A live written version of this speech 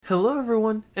Hello,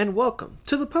 everyone, and welcome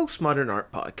to the Postmodern Art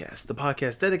Podcast, the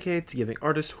podcast dedicated to giving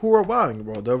artists who are wowing the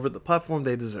world over the platform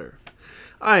they deserve.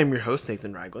 I am your host,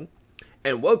 Nathan Ragland,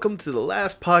 and welcome to the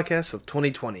last podcast of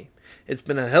 2020. It's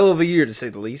been a hell of a year, to say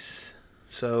the least,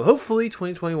 so hopefully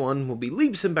 2021 will be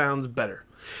leaps and bounds better.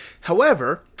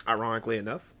 However, ironically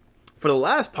enough, for the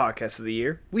last podcast of the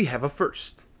year, we have a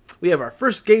first. We have our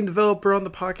first game developer on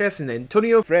the podcast in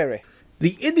Antonio Freire,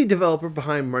 the indie developer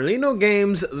behind Merlino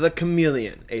Games' The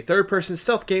Chameleon, a third-person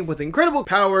stealth game with incredible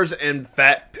powers and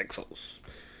fat pixels.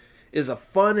 It is a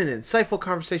fun and insightful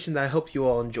conversation that I hope you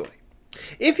all enjoy.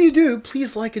 If you do,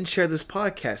 please like and share this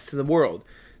podcast to the world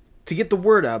to get the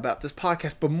word out about this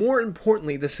podcast, but more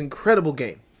importantly, this incredible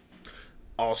game.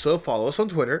 Also, follow us on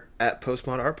Twitter at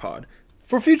PostmodArtPod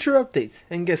for future updates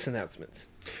and guest announcements.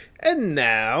 And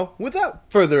now, without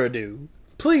further ado,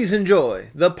 please enjoy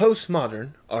the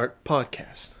Postmodern Art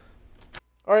Podcast.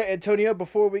 Alright, Antonio,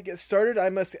 before we get started, I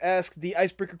must ask the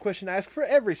icebreaker question I ask for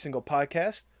every single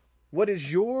podcast. What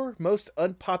is your most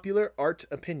unpopular art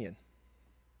opinion?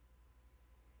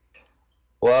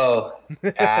 Whoa,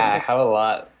 I have a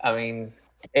lot. I mean,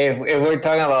 if we're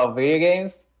talking about video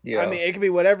games, I mean, it can be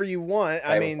whatever you want.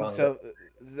 Cyberpunk.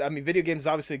 Video games is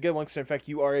obviously a good one, because in fact,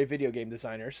 you are a video game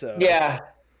designer, so... Yeah,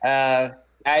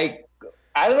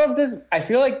 I don't know if this. I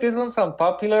feel like this one's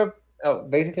unpopular.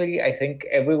 Basically, I think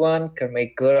everyone can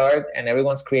make good art and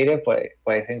everyone's creative, but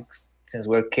I think since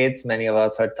we're kids, many of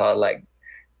us are taught like,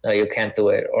 no, you can't do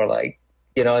it, or like,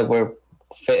 we're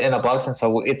fit in a box, and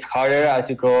so it's harder as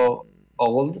you grow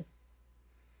old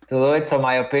to do it. So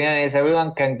my opinion is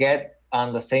everyone can get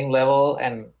on the same level,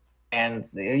 and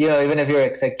even if your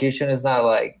execution is not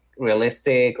like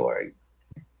realistic, or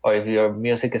if your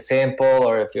music is simple,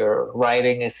 or if your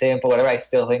writing is simple, whatever, I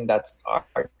still think that's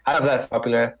art. I don't know if that's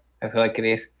popular. I feel like it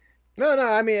is. No,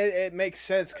 I mean, it makes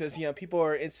sense, because, people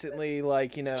are instantly,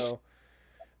 like,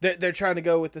 they're trying to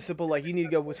go with the simple, like, you need to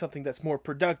go with something that's more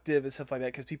productive and stuff like that,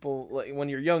 because people, like, when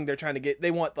you're young, they're trying to they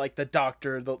want, like, the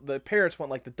doctor, the parents want,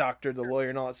 like, the doctor, the lawyer,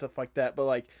 and all that stuff like that, but,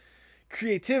 like,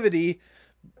 creativity,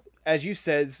 as you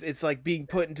said, it's like being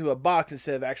put into a box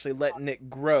instead of actually letting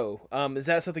it grow. Is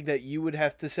that something that you would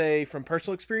have to say from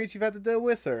personal experience you've had to deal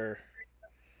with, or?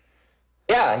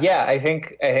 Yeah. I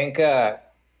think we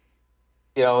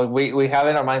have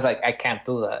in our minds like, I can't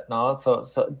do that. No, so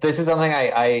this is something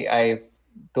I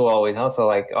do always. No, so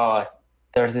like,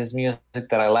 there's this music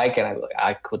that I like, and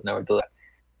I could never do that.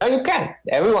 No, you can.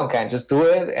 Everyone can. Just do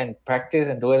it and practice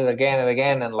and do it again and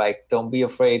again, and like, don't be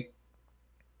afraid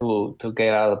to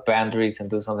get out of the boundaries and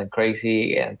do something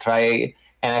crazy and try.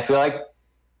 And I feel like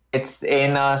it's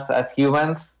in us as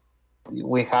humans.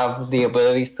 We have the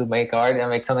abilities to make art and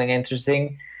make something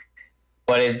interesting,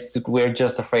 but we're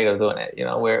just afraid of doing it.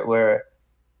 We're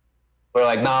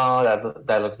like, no,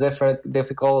 that looks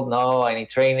difficult. No, I need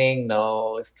training.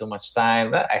 No, it's too much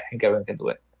time. I think everyone can do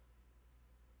it.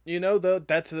 Though,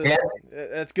 that's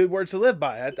good words to live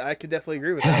by. I could definitely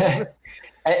agree with that.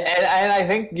 And I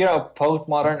think,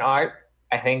 postmodern art,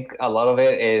 I think a lot of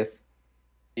it is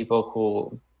people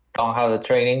who don't have the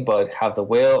training but have the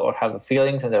will or have the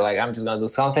feelings, and they're like, I'm just going to do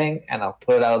something and I'll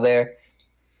put it out there.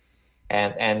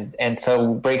 And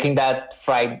so breaking that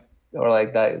fright, or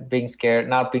like that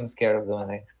not being scared of doing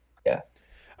things. Yeah.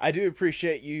 I do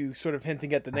appreciate you sort of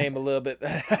hinting at the name a little bit.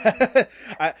 I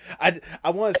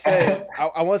want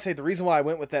to say the reason why I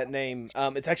went with that name,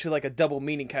 it's actually like a double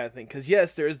meaning kind of thing. Because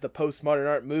yes, there is the postmodern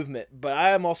art movement, but I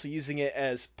am also using it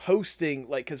as posting,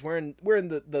 like, because we're in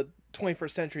the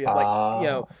 21st century of,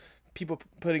 like, people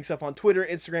putting stuff on Twitter,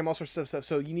 Instagram, all sorts of stuff.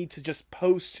 So you need to just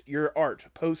post your art,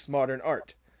 postmodern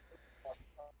art.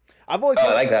 I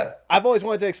like that. I've always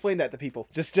wanted to explain that to people,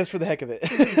 just for the heck of it.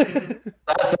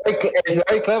 It's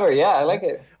very clever. Yeah, I like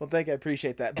it. Well, thank you. I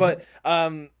appreciate that. But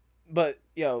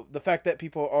the fact that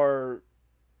people are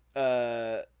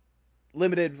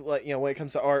limited, like, when it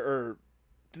comes to art, or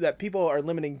that people are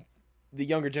limiting the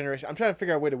younger generation. I'm trying to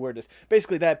figure out a way to word this.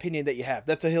 Basically, that opinion that you have,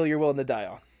 that's a hill you're willing to die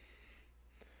on.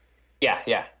 Yeah.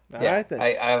 All right, then.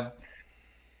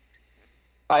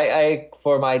 I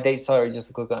for my day. Sorry, just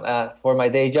a quick one. For my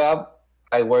day job,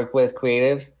 I work with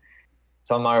creatives.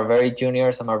 Some are very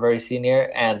junior, some are very senior,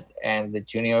 and the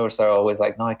juniors are always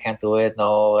like, no, I can't do it.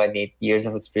 No, I need years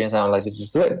of experience. And I'm like,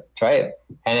 just do it, try it.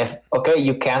 And if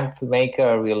you can't make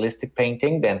a realistic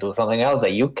painting, then do something else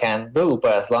that you can do.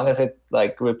 But as long as it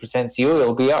like represents you,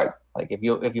 it'll be art. Like if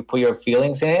you put your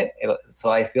feelings in it. So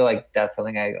I feel like that's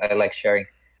something I like sharing.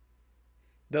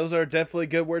 Those are definitely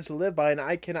good words to live by, and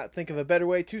I cannot think of a better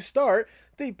way to start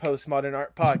the Postmodern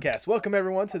Art Podcast. Welcome,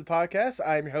 everyone, to the podcast.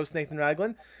 I'm your host, Nathan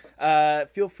Ragland.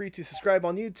 Feel free to subscribe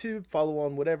on YouTube, follow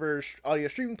on whatever audio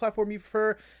streaming platform you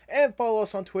prefer, and follow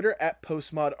us on Twitter at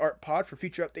PostmodArtPod for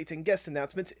future updates and guest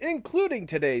announcements, including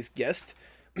today's guest.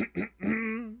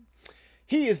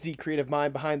 He is the creative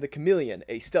mind behind The Chameleon,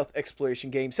 a stealth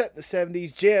exploration game set in the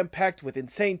 70s, jam-packed with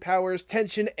insane powers,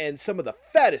 tension, and some of the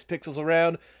fattest pixels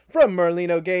around. From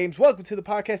Merlino Games, welcome to the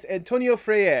podcast, Antonio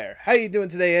Freire. How are you doing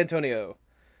today, Antonio?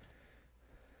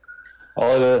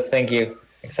 All good, thank you.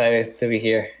 Excited to be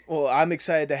here. Well, I'm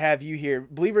excited to have you here.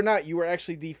 Believe it or not, you were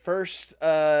actually the first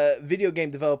video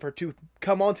game developer to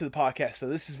come onto the podcast, so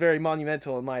this is very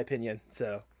monumental in my opinion.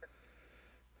 So.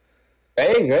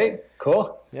 Hey, great,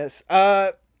 cool. Yes.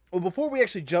 Well, before we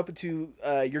actually jump into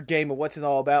your game and what's it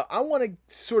all about, I want to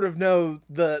sort of know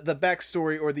the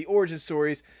backstory or the origin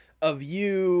stories of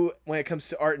you when it comes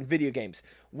to art and video games.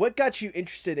 What got you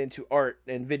interested into art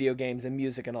and video games and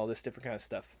music and all this different kind of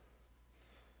stuff?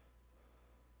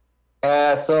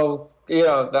 So you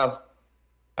know,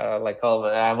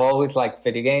 I've always liked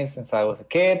video games since I was a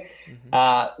kid.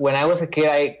 Mm-hmm. When I was a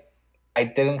kid, I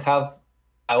didn't have.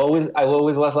 I always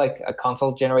was like a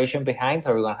console generation behind. So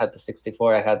everyone had the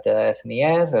 64, I had the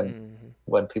SNES, and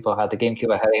when people had the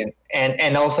GameCube, I had it,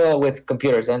 and also with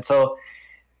computers. And so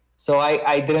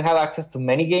I didn't have access to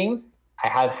many games. I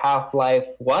had Half-Life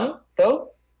 1 though.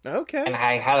 Okay. And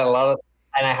I had a lot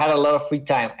of free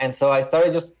time, and so I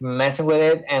started just messing with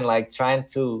it and like trying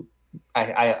to.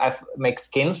 I make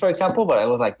skins, for example, but I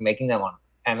was like making them on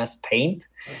MS Paint.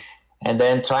 And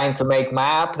then trying to make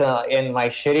maps in my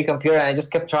shitty computer, and I just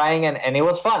kept trying, and it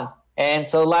was fun. And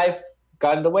so life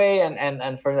got in the way,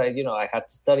 and first, I had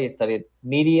to study. I studied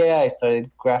media. I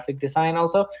studied graphic design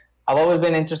also. I've always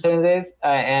been interested in this,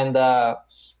 so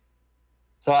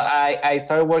I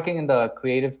started working in the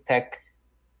creative tech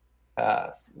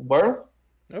world.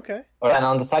 Okay. And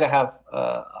on the side, I have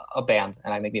a band,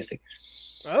 and I make music.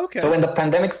 Okay. So when the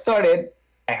pandemic started,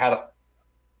 I had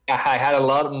a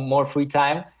lot more free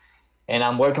time. And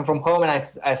I'm working from home, and I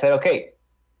said, okay,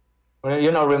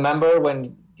 remember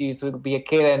when you used to be a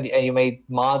kid and you made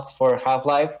mods for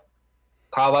Half-Life?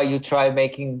 How about you try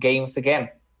making games again?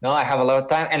 No, I have a lot of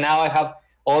time, and now I have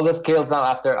all the skills now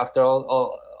after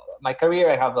all my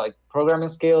career. I have like programming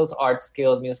skills, art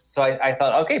skills, music. So I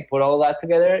thought, okay, put all that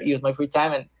together, use my free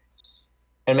time,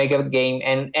 and make a game.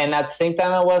 And at the same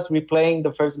time, I was replaying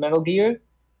the first Metal Gear.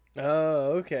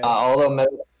 Oh, okay. All the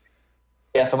Metal.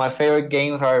 Yeah, so my favorite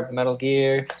games are Metal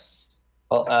Gear,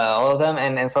 all of them,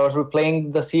 and so I was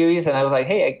replaying the series, and I was like,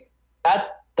 hey,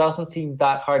 that doesn't seem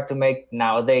that hard to make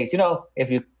nowadays.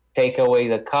 If you take away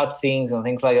the cutscenes and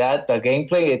things like that, the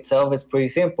gameplay itself is pretty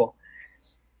simple.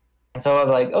 And so I was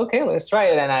like, okay, let's try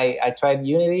it. And I tried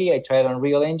Unity, I tried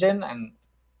Unreal Engine, and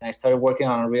I started working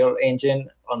on Unreal Engine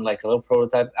on like a little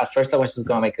prototype. At first, I was just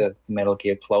gonna make a Metal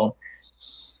Gear clone,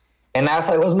 and as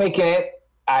I was making it,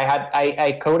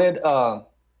 I coded the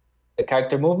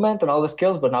character movement and all the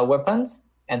skills, but not weapons.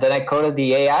 And then I coded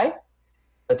the AI.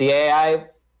 But the AI,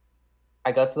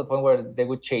 I got to the point where they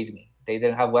would chase me. They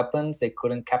didn't have weapons. They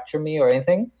couldn't capture me or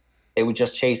anything. They would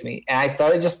just chase me. And I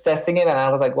started just testing it, and I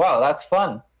was like, wow, that's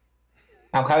fun.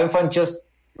 I'm having fun just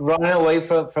running away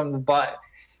from the bot.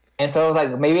 And so I was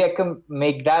like, maybe I can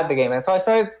make that the game. And so I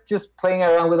started just playing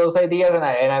around with those ideas, and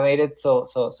I made it so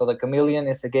The Chameleon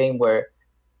is a game where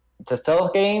it's a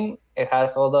stealth game. It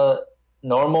has all the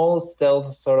normal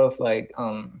stealth sort of like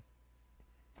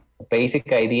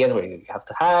basic ideas where you have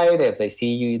to hide. If they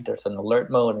see you, there's an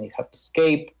alert mode and you have to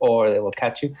escape or they will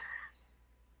catch you.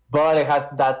 But it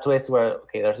has that twist where,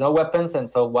 okay, there's no weapons. And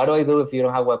so what do I do if you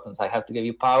don't have weapons? I have to give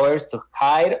you powers to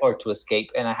hide or to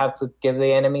escape. And I have to give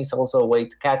the enemies also a way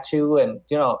to catch you. And,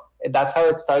 that's how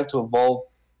it started to evolve.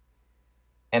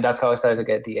 And that's how I started to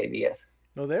get the ideas.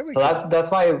 Oh, there we go. So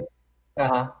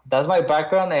that's my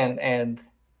background, and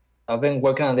I've been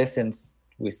working on this since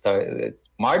we started. It's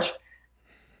March.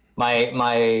 My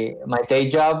day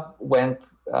job went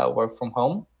work from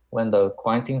home when the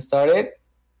quarantine started,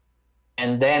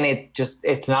 and then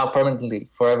it's now permanently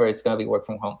forever. It's gonna be work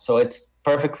from home, so it's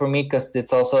perfect for me because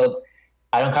it's also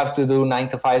I don't have to do 9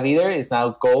 to 5 either. It's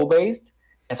now goal based,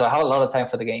 and so I have a lot of time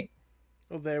for the game.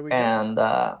 Oh, there we go. And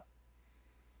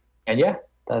yeah,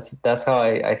 that's how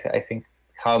I think.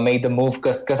 How I made the move,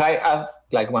 because I've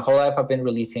like my whole life I've been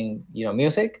releasing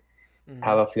music. I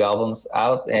have a few albums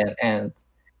out and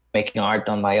making art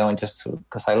on my own just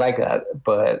because I like that,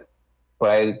 but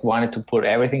I wanted to put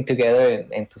everything together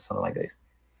into something like this.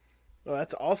 Oh,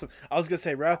 that's awesome. I was gonna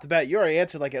say right off the bat, you already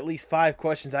answered like at least 5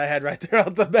 questions I had right there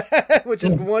off the bat, which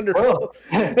is Well, wonderful.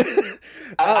 um,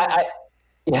 I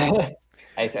yeah,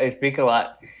 I speak a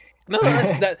lot. no,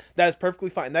 that's perfectly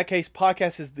fine. In that case,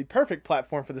 podcast is the perfect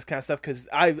platform for this kind of stuff because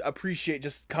I appreciate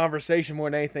just conversation more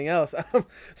than anything else.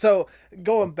 So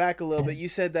going back a little bit, you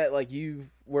said that like you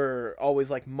were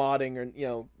always like modding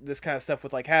or this kind of stuff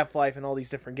with like Half Life and all these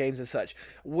different games and such.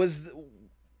 Was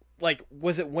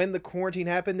it when the quarantine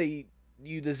happened that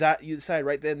you decided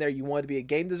right then and there you wanted to be a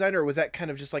game designer, or was that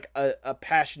kind of just like a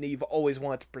passion that you've always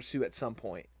wanted to pursue at some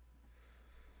point?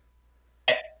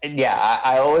 Yeah,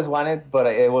 I always wanted, but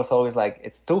it was always like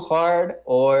it's too hard,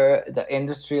 or the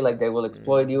industry like they will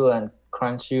exploit you and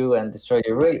crunch you and destroy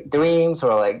your dreams,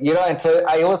 or like And so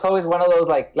I was always one of those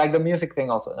like the music thing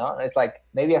also. No, it's like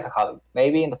maybe as a hobby,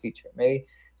 maybe in the future, maybe.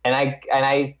 And I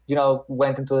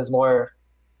went into this more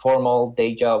formal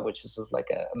day job, which is just like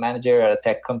a manager at a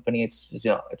tech company. It's just,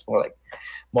 it's more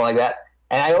like that.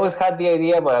 And I always had the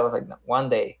idea, but I was like, no, one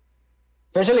day,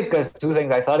 especially because two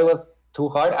things. I thought it was too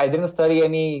hard. I didn't study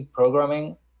any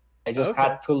programming. I just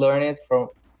had to learn it from.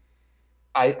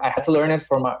 I had to learn it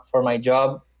for my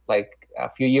job like a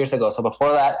few years ago. So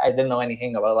before that, I didn't know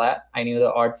anything about that. I knew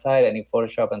the art side, I knew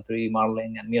Photoshop and 3D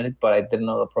modeling and music, but I didn't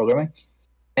know the programming.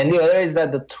 And the other is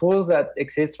that the tools that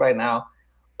exist right now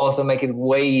also make it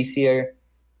way easier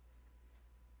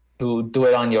to do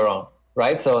it on your own,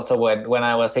 right? So when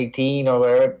I was 18 or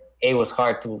whatever, it was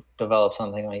hard to develop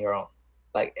something on your own.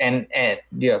 Like and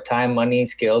time, money,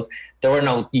 skills. There were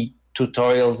no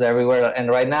tutorials everywhere. And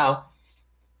right now,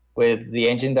 with the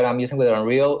engine that I'm using with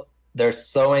Unreal, there's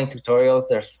so many tutorials.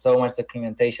 There's so much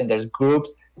documentation. There's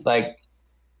groups. Like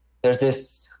there's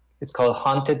this. It's called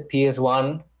Haunted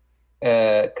PS1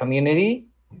 community.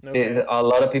 There's a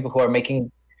lot of people who are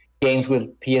making games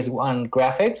with PS1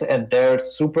 graphics, and they're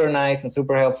super nice and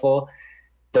super helpful.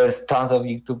 There's tons of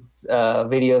YouTube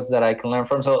videos that I can learn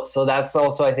from. So that's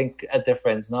also, I think, a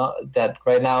difference. No, that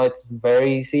right now it's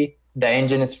very easy. The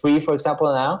engine is free, for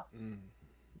example, now.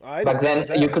 Back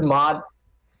then you could mod.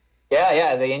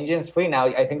 Yeah, the engine is free now.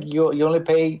 I think you only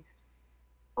pay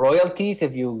royalties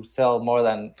if you sell more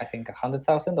than, I think,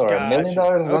 $100,000 or $1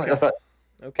 million.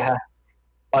 Okay.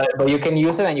 But you can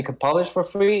use it and you can publish for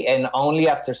free, and only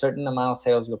after a certain amount of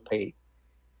sales you'll pay.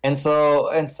 And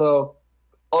so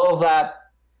all of that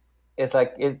is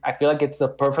like I feel like it's the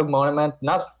perfect moment,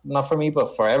 not for me,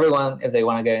 but for everyone if they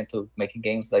want to get into making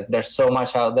games. Like there's so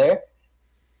much out there,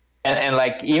 and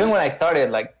like even when I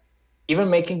started, like even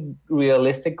making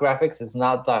realistic graphics is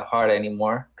not that hard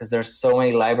anymore because there's so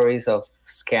many libraries of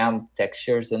scanned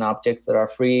textures and objects that are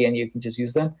free and you can just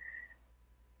use them.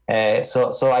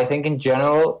 So I think in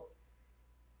general,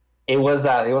 it was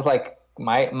like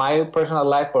my personal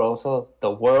life, but also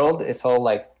the world is all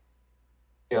like,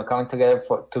 coming together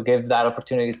to give that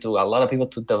opportunity to a lot of people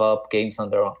to develop games on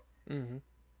their own. Mm-hmm.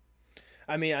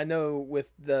 I mean, I know with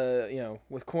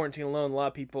with quarantine alone, a lot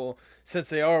of people, since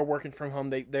they are working from home,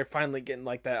 they're finally getting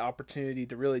like that opportunity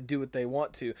to really do what they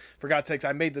want to. For God's sakes,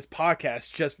 I made this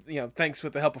podcast just, thanks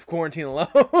with the help of quarantine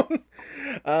alone.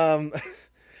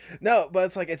 No, but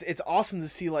it's like it's awesome to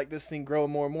see like this thing grow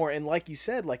more and more, and like you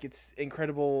said, like it's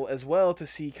incredible as well to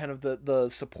see kind of the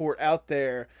support out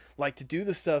there, like to do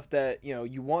the stuff that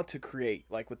you want to create,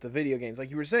 like with the video games,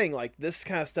 like you were saying, like this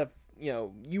kind of stuff.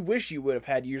 You wish you would have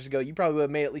had years ago. You probably would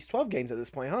have made at least 12 games at this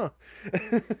point, huh?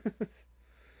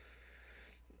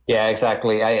 Yeah,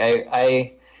 exactly.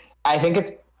 I think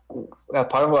it's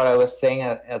part of what I was saying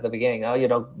at the beginning.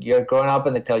 You're growing up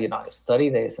and they tell you not to study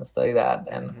this and study that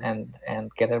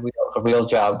and get a real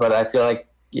job. But I feel like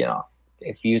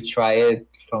if you try it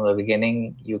from the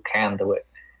beginning, you can do it,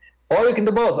 or you can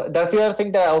do both. That's the other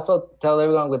thing that I also tell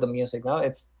everyone with the music. No,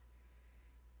 it's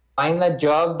find a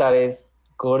job that is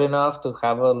good enough to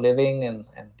have a living and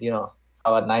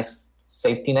have a nice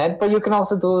safety net, but you can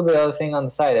also do the other thing on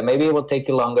the side, and maybe it will take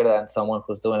you longer than someone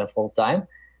who's doing it full time,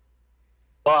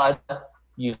 but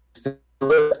you still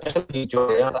do it, especially if you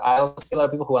enjoy it. I also see a lot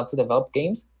of people who want to develop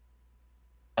games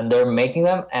and they're making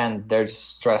them and they're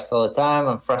just stressed all the time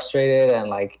and frustrated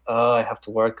and like, oh, I have to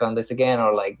work on this again,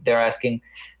 or like they're asking,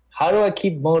 how do I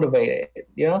keep motivated?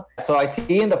 So I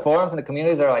see in the forums and the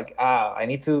communities, they're like, I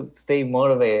need to stay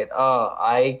motivated.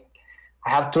 I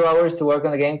have 2 hours to work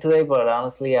on the game today, but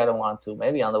honestly, I don't want to.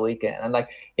 Maybe on the weekend. And like,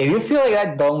 if you feel like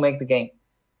that, don't make the game.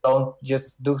 Don't,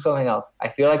 just do something else. I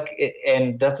feel like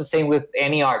and that's the same with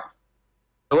any art.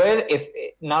 Do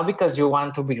it not because you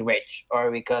want to be rich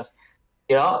or because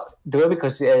do it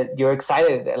because you're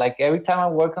excited. Like every time I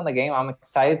work on the game, I'm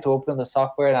excited to open the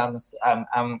software, and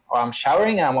I'm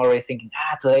showering and I'm already thinking,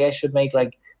 today I should make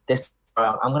like this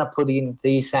I'm gonna put in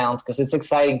these sounds because it's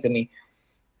exciting to me.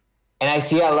 And I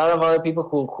see a lot of other people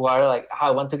who are like, oh,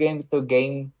 I want to get into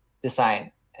game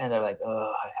design, and they're like,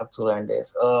 oh, I have to learn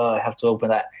this. Oh, I have to open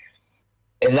that.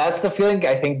 If that's the feeling,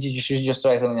 I think you should just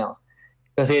try something else,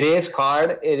 because it is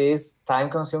hard. It is time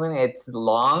consuming. It's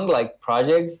long. Like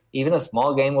projects, even a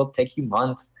small game will take you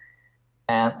months,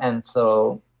 and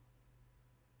so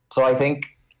I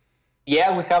think,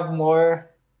 yeah, we have more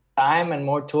time and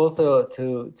more tools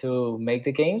to make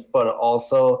the games, but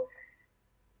also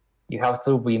you have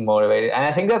to be motivated. And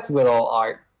I think that's with all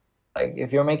art. Like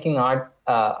if you're making art,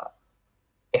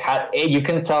 you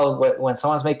can tell when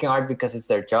someone's making art because it's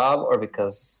their job or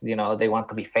because they want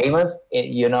to be famous.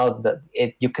 You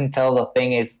can tell the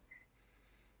thing is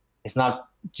it's not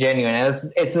genuine. And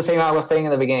it's the same I was saying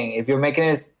in the beginning. If you're making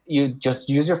it, you just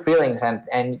use your feelings,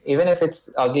 and even if it's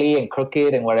ugly and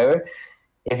crooked and whatever,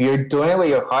 if you're doing it with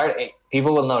your heart,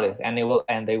 people will notice and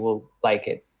they will like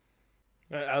it.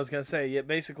 I was gonna say, yeah.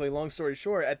 Basically, long story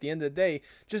short, at the end of the day,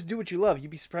 just do what you love.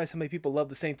 You'd be surprised how many people love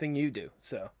the same thing you do.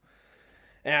 So,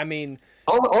 and I mean,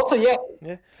 also, yeah.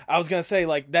 I was gonna say,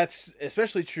 like, that's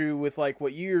especially true with like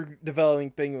what you're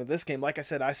developing with this game. Like I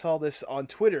said, I saw this on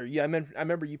Twitter. Yeah, I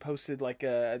remember you posted like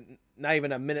not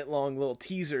even a minute long little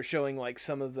teaser showing like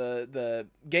some of the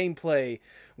gameplay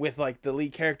with like the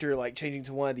lead character like changing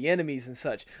to one of the enemies and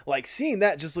such. Like seeing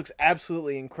that just looks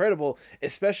absolutely incredible,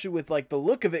 especially with like the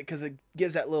look of it, because it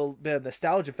gives that little bit of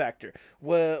nostalgia factor.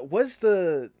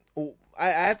 I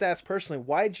have to ask personally,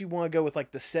 why did you want to go with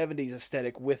like the 70s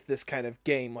aesthetic with this kind of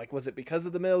game? Like, was it because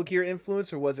of the Metal Gear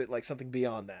influence, or was it like something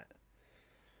beyond that?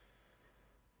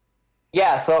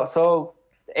 Yeah, so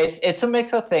it's a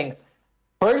mix of things.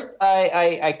 First,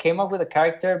 I came up with a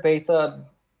character based on,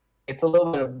 it's a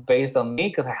little bit based on me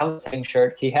because I have the same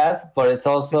shirt he has, but it's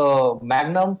also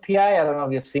Magnum PI. I don't know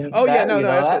if you've seen. Oh that. Yeah, no,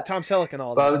 that? Tom Selleck and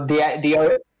all that.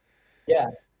 But yeah.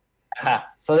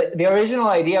 So the original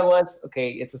idea was,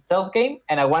 okay, it's a stealth game,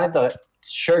 and I wanted the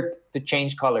shirt to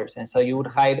change colors, and so you would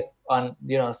hide on,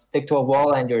 stick to a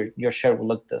wall, and your shirt would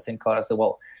look the same color as the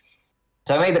wall.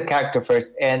 So I made the character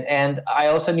first, and I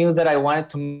also knew that I wanted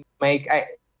to make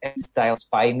style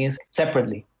spy music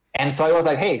separately, and so I was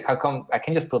like, hey, how come I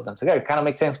can just put them together? It kind of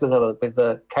makes sense with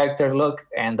the character look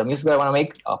and the music that I want to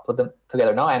make. I'll put them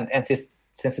together now, and since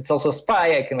it's also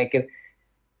spy, I can make it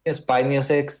spy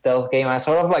music, stealth game. I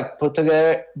sort of like put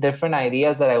together different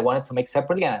ideas that I wanted to make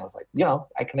separately, and I was like,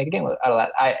 I can make a game out of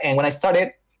that. And when I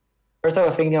started, first I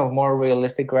was thinking of more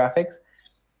realistic graphics.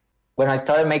 When I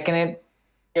started making it,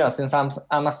 since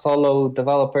I'm a solo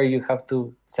developer, you have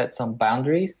to set some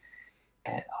boundaries,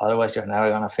 and otherwise you're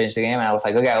never gonna finish the game. And I was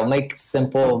like, okay, I'll make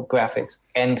simple graphics.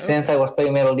 And since I was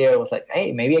playing Metal Gear, I was like,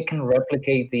 hey, maybe I can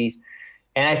replicate these.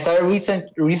 And I started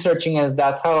researching, as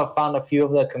that's how I found a few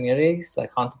of the communities,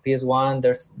 like Hunt PS1.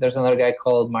 There's another guy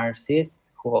called Marxist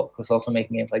who's also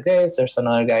making games like this. There's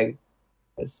another guy,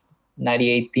 this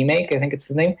 98 T-Make, I think it's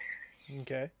his name.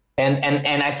 Okay. And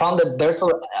I found that there's a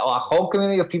whole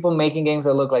community of people making games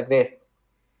that look like this.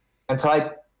 And so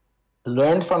I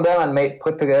learned from them and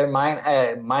put together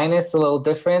mine. Mine is a little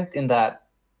different in that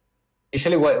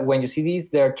usually when you see these,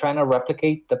 they're trying to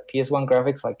replicate the PS1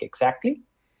 graphics like exactly.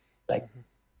 Like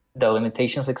the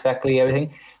limitations, exactly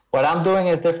everything. What I'm doing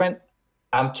is different.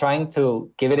 I'm trying to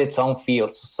give it its own feel.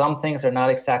 So some things are not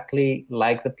exactly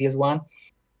like the PS1.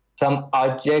 Some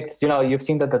objects, you've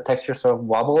seen that the textures sort of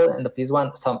wobble in the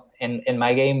PS1. Some in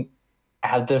my game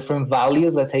have different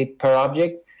values, let's say, per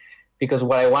object, because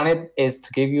what I wanted is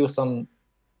to give you some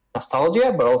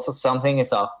nostalgia, but also something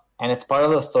is off, and it's part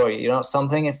of the story.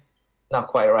 Something is not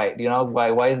quite right.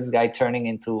 Why is this guy turning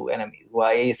into enemies?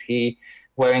 Why is he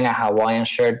wearing a Hawaiian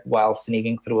shirt while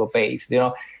sneaking through a base?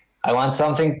 I want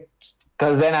something,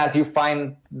 because then as you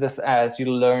find this, as you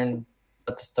learn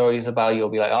what the story is about, you'll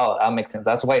be like, oh, that makes sense.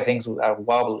 That's why things are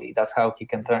wobbly. That's how he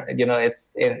can turn.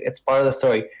 It's part of the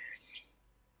story.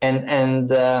 And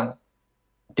the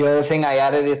other thing I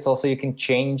added is also you can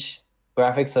change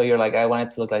graphics. So you're like, I want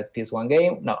it to look like a PS1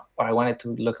 game, no, or I want it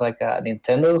to look like a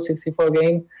Nintendo 64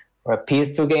 game or a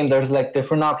PS2 game. There's like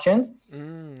different options.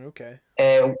 Okay.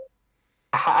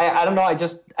 I don't know. I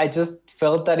just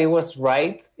felt that it was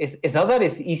right. It's not that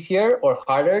it's easier or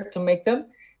harder to make them.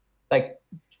 Like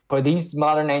for these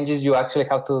modern engines, you actually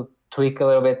have to tweak a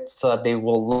little bit so that they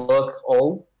will look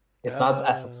old. It's not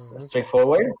as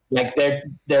straightforward. Like they're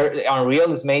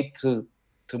Unreal is made to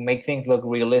make things look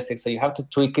realistic, so you have to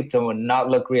tweak it to not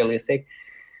look realistic.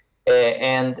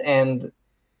 And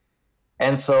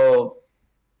so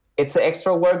it's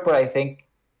extra work, but I think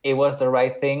it was the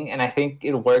right thing, and I think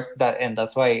it worked. And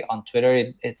that's why on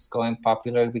Twitter it's going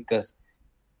popular, because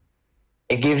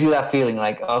it gives you that feeling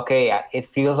like, okay, it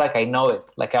feels like I know it,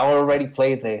 like I already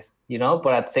played this,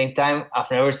 but at the same time,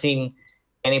 I've never seen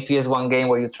any PS1 game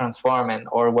where you transform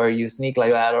or where you sneak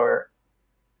like that, or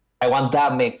I want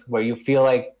that mix where you feel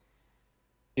like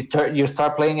you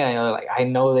start playing and you're like, I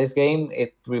know this game,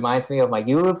 it reminds me of my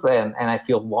youth, and I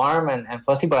feel warm and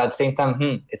fuzzy, but at the same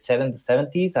time, it's set in the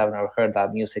 70s, I've never heard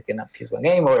that music in a PS1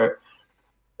 game, or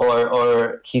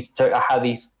had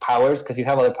these powers, because you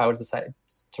have other powers besides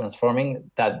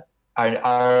transforming that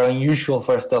are unusual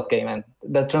for a stealth game, and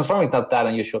the transforming is not that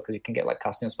unusual because you can get like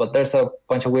costumes, but there's a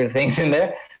bunch of weird things in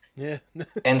there. Yeah.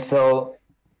 and so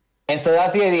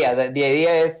that's the idea. The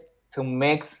idea is to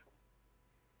mix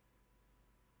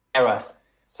eras.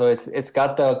 So it's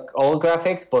got the old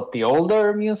graphics, but the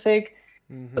older music,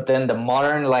 but then the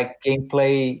modern like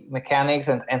gameplay mechanics,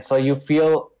 and so you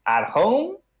feel at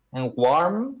home and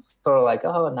warm, sort of like,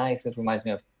 oh, nice. It reminds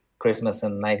me of Christmas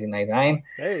in 1999.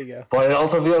 There you go. But it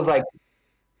also feels like,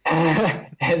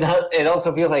 it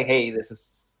also feels like, hey, this is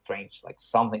strange. Like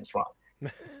something's wrong.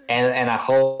 and I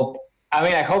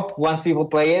hope once people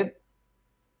play it,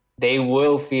 they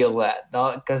will feel that,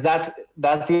 no? Because that's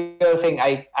the other thing.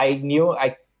 I knew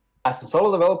as a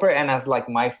solo developer and as like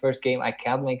my first game, I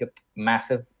can't make a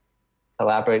massive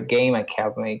elaborate game. I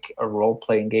can't make a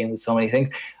role-playing game with so many things.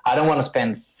 I don't want to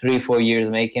spend 3-4 years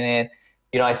making it.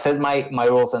 I set my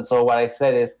rules, and so what I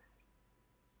said is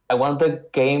I want the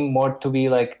game more to be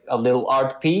like a little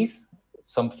art piece,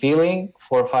 some feeling,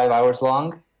 4 or 5 hours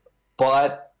long,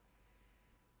 but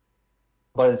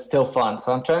it's still fun.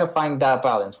 So I'm trying to find that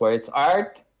balance where it's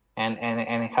art and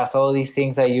it has all these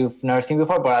things that you've never seen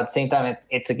before, but at the same time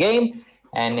it's a game.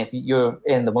 And if you're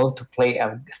in the mood to play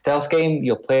a stealth game,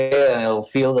 you'll play it and it'll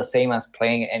feel the same as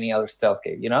playing any other stealth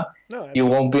game, No, you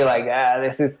won't be like,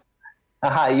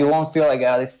 you won't feel like,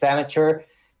 this is amateur,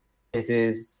 this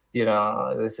is,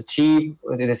 this is cheap,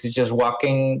 this is just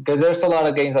walking, because there's a lot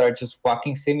of games that are just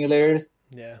walking simulators.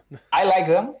 Yeah. I like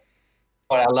them,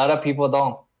 but a lot of people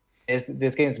don't.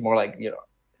 This game is more like, an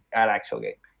actual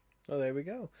game. Oh, there we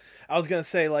go. I was going to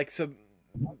say,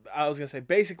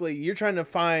 basically, you're trying to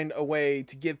find a way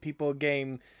to give people a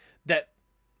game that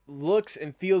looks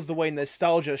and feels the way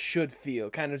nostalgia should feel.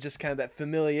 Kind of that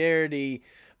familiarity,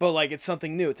 but like it's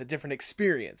something new. It's a different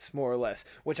experience, more or less.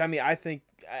 Which, I mean, I think,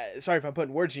 sorry if I'm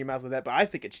putting words in your mouth with that, but I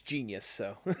think it's genius,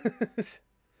 so.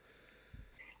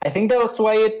 I think that was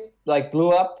why it like blew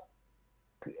up.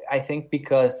 I think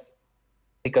because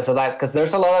of that. Because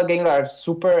there's a lot of games that are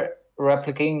super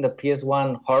replicating the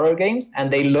PS1 horror games,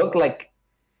 and they look like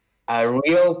a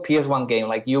real PS1 game.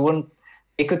 Like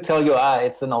they could tell you,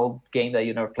 it's an old game that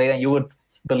you never played, and you would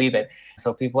believe it.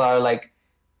 So people are like,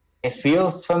 it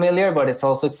feels familiar, but it's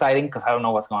also exciting because I don't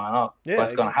know what's going on,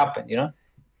 what's going to happen,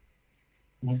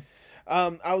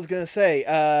 Mm-hmm. I was gonna say,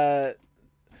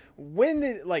 when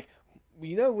did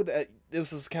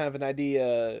this was kind of an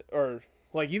idea, or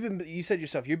like you said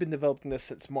yourself, you've been developing this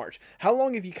since March. How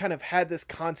long have you kind of had this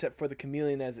concept for the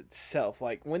Chameleon as itself?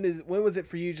 Like when was it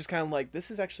for you just kind of like,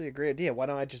 this is actually a great idea, why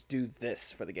don't I just do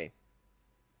this for the game?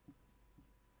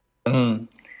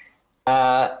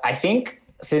 I think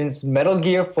since Metal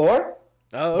Gear 4,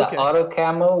 the auto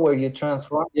camo where you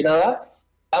transform, that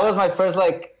was my first,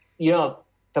 like,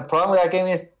 the problem with that game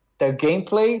is the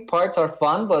gameplay parts are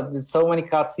fun, but there's so many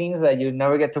cutscenes that you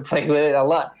never get to play with it a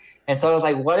lot. And so I was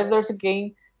like, what if there's a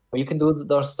game where you can do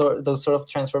those sort of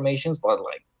transformations, but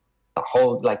like the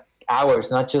whole like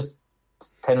hours, not just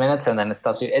 10 minutes and then it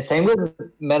stops you. Same with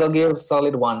Metal Gear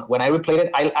Solid 1. When I replayed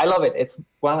it, I love it. It's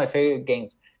one of my favorite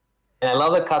games. And I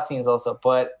love the cutscenes also,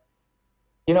 but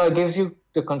it gives you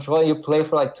the control. You play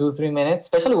for like 2-3 minutes,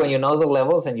 especially when you know the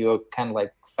levels and you're kind of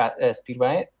like speed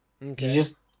run it. Okay. You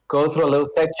just go through a little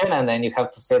section and then you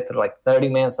have to sit through like 30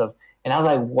 minutes of. And I was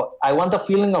like, what? I want the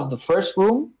feeling of the first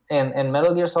room in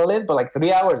Metal Gear Solid, but like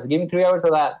 3 hours. Give me 3 hours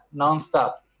of that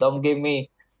nonstop. Don't give me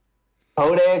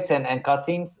codecs and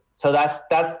cutscenes. So that's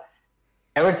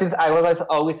ever since I was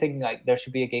always thinking like there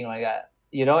should be a game like that.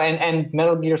 And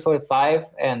Metal Gear Solid 5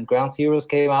 and Ground Zeroes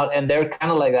came out, and they're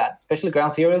kind of like that, especially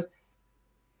Ground Zeroes.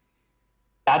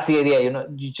 That's the idea,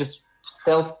 you just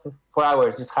stealth for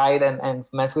hours, just hide and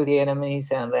mess with the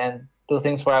enemies and do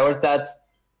things for hours. That's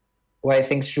what I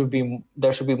think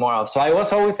there should be more of. So I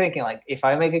was always thinking, like, if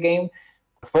I make a game,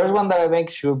 the first one that I make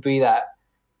should be that.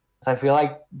 So I feel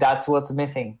like that's what's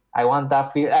missing. I want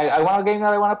that feel. I want a game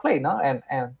that I want to play, no? And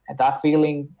that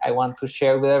feeling I want to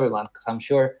share with everyone, because I'm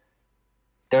sure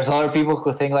there's other people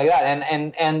who think like that.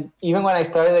 And even when I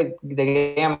started the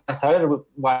game, I started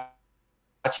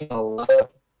watching a lot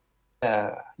of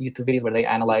YouTube videos where they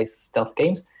analyze stealth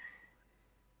games.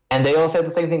 And they all said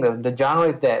the same thing. The genre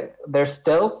is that there's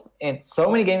stealth, and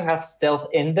so many games have stealth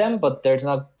in them, but there's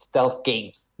not stealth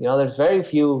games. There's very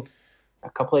few, a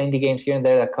couple of indie games here and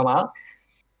there that come out.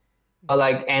 But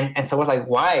like, and so I was like,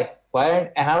 why?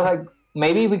 And I was like,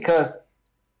 maybe because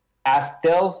a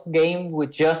stealth game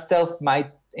with just stealth might,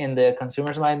 in the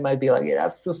consumer's mind, might be like, yeah,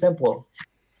 that's too simple.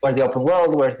 Where's the open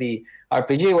world? Where's the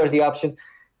RPG? Where's the options?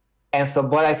 And so,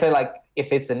 but I said, like,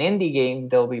 if it's an indie game,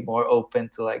 they'll be more open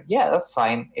to like, yeah, that's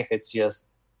fine if it's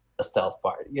just a stealth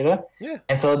part, Yeah.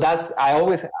 And so that's I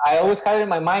always had it in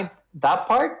my mind, that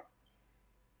part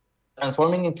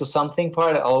transforming into something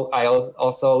part. I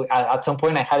also at some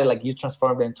point I had it like you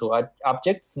transformed into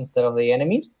objects instead of the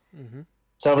enemies,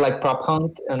 sort of like prop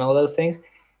hunt and all those things.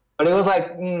 But it was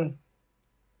like,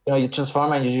 you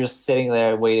transform and you're just sitting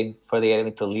there waiting for the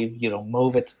enemy to leave. You don't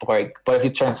move, it's boring. But if you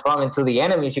transform into the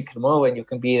enemies, you can move and you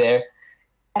can be there.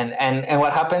 And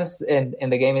what happens in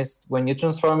the game is when you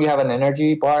transform, you have an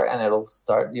energy bar and it'll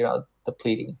start,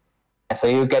 depleting. And so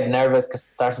you get nervous because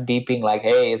it starts beeping like,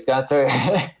 hey, it's going to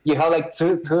turn. You have like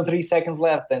 2 or 3 seconds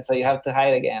left. And so you have to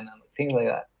hide again and things like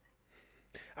that.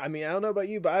 I mean, I don't know about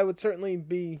you, but I would certainly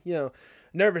be,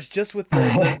 nervous just with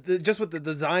the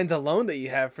designs alone that you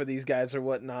have for these guys or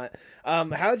whatnot.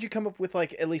 How did you come up with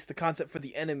like at least the concept for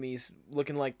the enemies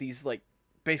looking like these like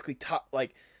basically top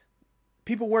like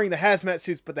people wearing the hazmat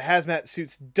suits, but the hazmat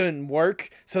suits didn't work,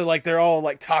 so like they're all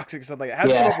like toxic or something like that. How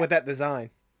did you come up with that design?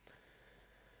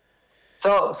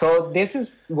 So this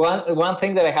is one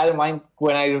thing that I had in mind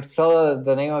when I saw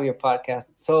the name of your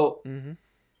podcast. So.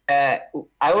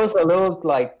 I was a little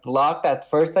like blocked at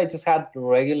first. I just had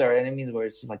regular enemies where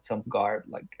it's just like some guard,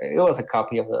 like it was a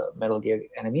copy of the Metal Gear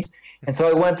enemies. And so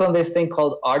I went on this thing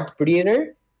called Art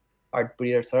Breeder.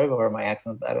 Sorry over my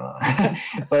accent, I don't know.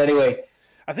 But anyway,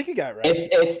 I think you got it right.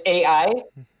 It's AI.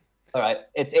 All right,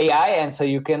 it's AI, and so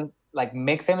you can like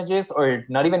mix images or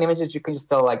not even images. You can just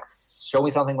tell like show me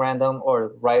something random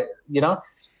or write,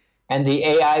 and the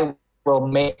AI will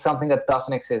make something that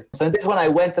doesn't exist. So in this one I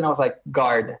went and I was like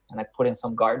guard, and I put in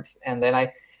some guards, and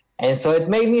so it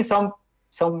made me some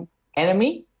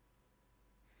enemy,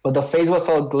 but the face was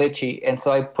all glitchy, and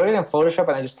so I put it in Photoshop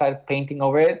and I just started painting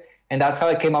over it, and that's how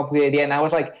I came up with the idea. And I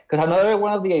was like, because another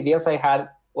one of the ideas I had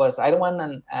was I don't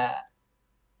want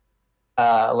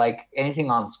like anything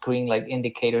on screen, like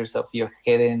indicators of you're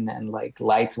hidden and like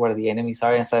lights where the enemies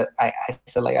are. And so I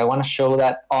said like I want to show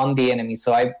that on the enemy,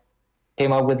 so I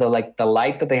came up with the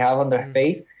light that they have on their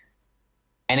face,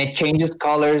 and it changes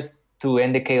colors to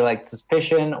indicate like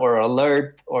suspicion or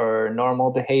alert or normal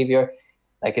behavior.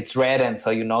 Like it's red, and so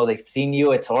they've seen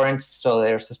you. It's orange, so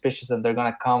they're suspicious and they're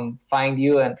gonna come find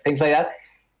you and things like that.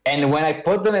 And when I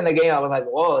put them in the game, I was like,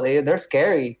 whoa, they're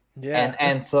scary. Yeah.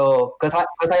 And so because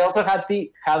I also have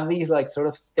these like sort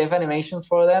of stiff animations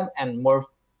for them and more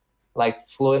like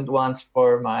fluent ones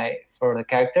for the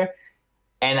character.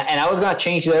 And I was gonna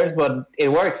change theirs, but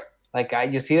it works. Like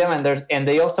you see them, and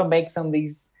they also make some of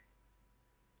these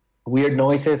weird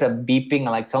noises and beeping,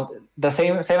 like the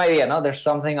same idea. No, there's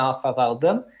something off about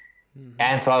them,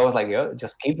 and so I was like, yo,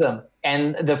 just keep them.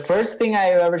 And the first thing I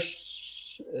ever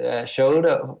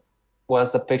showed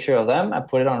was a picture of them. I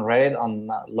put it on Reddit on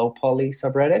low poly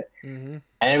subreddit, and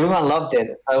everyone loved it.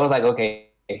 So I was like,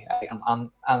 okay,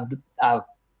 I'm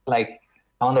like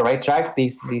on the right track.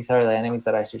 These are the enemies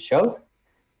that I should show.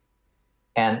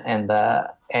 And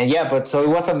yeah, but so it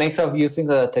was a mix of using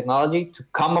the technology to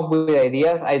come up with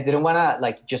ideas. I didn't want to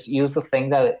like just use the thing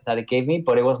that it gave me,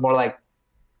 but it was more like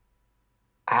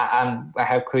I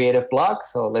have creative block,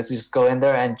 so let's just go in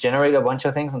there and generate a bunch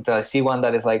of things until I see one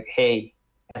that is like, hey.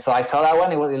 And so I saw that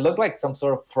one. It looked like some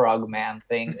sort of frogman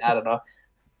thing. I don't know.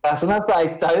 As soon as I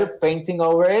started painting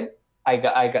over it,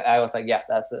 I was like, yeah,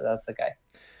 that's the guy.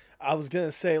 I was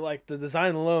gonna say, like, the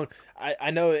design alone, I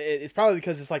know it's probably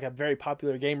because it's like a very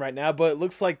popular game right now, but it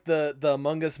looks like the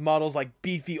Among Us model's like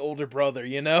beefy older brother,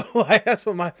 like that's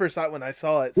what my first thought when I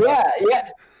saw it. So.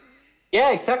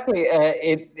 Yeah, exactly.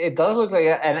 It does look like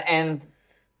that, and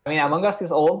I mean Among Us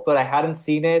is old, but I hadn't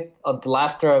seen it until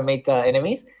after I made the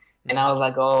enemies, and I was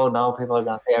like, oh no, people are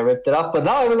gonna say I ripped it off, but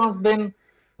now everyone's been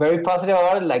very positive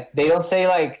about it. Like they don't say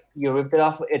like you ripped it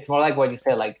off. It's more like what you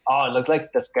said, like, oh, it looks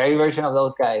like the scary version of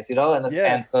those guys,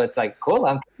 and so it's like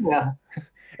cool.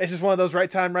 It's just one of those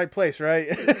right time, right place, right?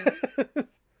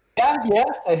 yeah,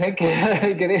 I think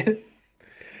it is.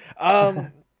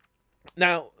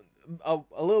 Now a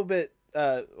little bit.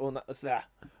 Well, not that.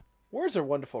 Words are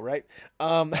wonderful, right?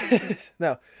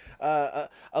 No. A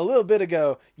little bit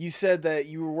ago, you said that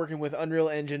you were working with Unreal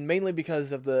Engine mainly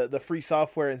because of the free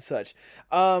software and such.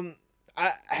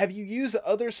 Have you used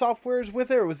other softwares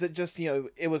with it, or was it just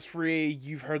it was free?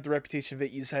 You've heard the reputation of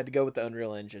it. You just had to go with the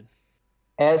Unreal Engine.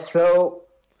 So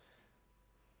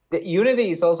the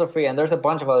Unity is also free, and there's a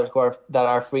bunch of others that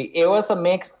are free. It was a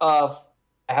mix of.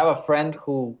 I have a friend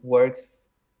who works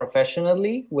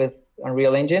professionally with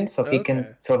Unreal Engine, so he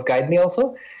can sort of guide me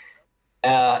also.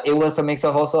 It was a mix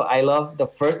of also I love the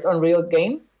first Unreal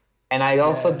game, and I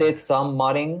also did some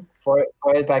modding for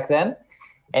it back then,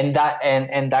 and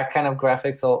that kind of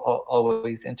graphics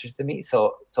always interested me.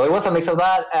 So it was a mix of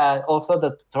that. Also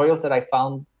the tutorials that I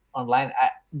found online.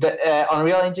 The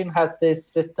Unreal Engine has this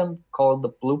system called the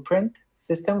Blueprint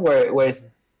system, where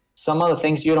some of the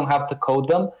things you don't have to code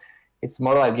them. It's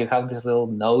more like you have these little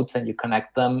nodes and you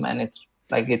connect them, and it's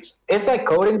like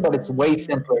coding, but it's way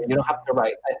simpler. You don't have to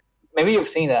write. Maybe you've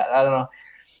seen that. I don't know.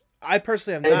 I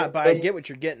personally have not, but I get what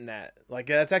you're getting at. Like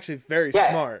that's actually very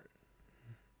smart.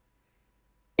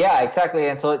 Yeah, exactly.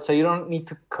 And so you don't need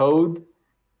to code,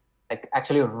 like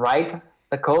actually write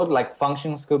the code. Like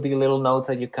functions could be little nodes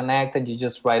that you connect, and you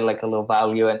just write like a little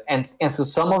value. And so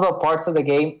some of the parts of the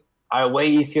game are way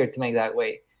easier to make that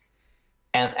way.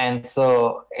 And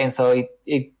so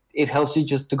it helps you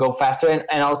just to go faster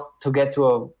and also to get to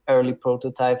a early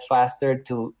prototype faster.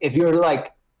 To if you're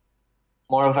like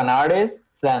more of an artist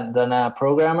than a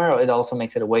programmer, it also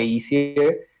makes it way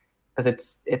easier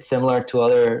because it's similar to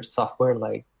other software.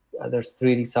 Like there's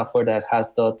 3D software that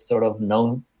has that sort of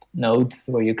nodes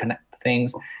where you connect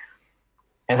things,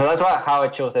 and so that's how I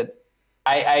chose it.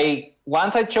 I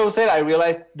once I chose it, I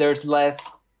realized there's less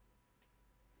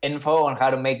info on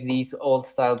how to make these old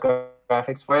style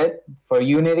graphics for it. For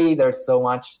Unity, there's so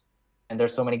much, and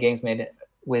there's so many games made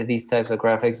with these types of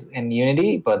graphics in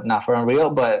Unity, but not for Unreal.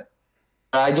 But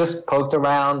I just poked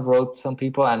around, wrote some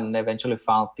people, and eventually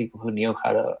found people who knew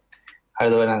how to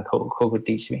do it and who could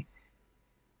teach me.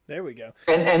 There we go.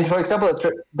 And for example,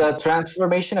 the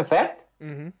transformation effect,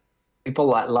 people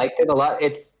liked it a lot.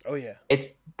 It's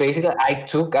basically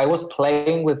I was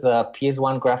playing with the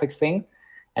PS1 graphics thing.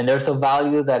 And there's a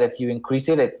value that if you increase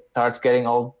it, it starts getting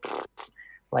all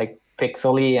like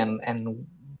pixely and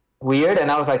weird.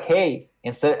 And I was like, hey,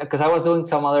 instead, because I was doing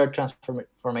some other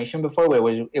transformation before,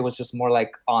 where it was just more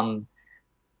like on,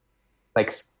 like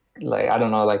I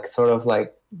don't know, like sort of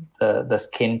like the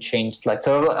skin changed, like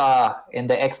sort of in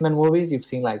the X-Men movies, you've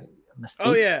seen like Mystique.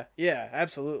 Oh yeah,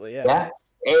 absolutely, yeah. Yeah.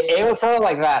 It was sort of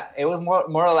like that. It was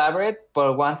more elaborate,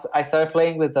 but once I started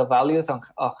playing with the values of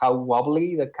how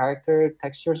wobbly the character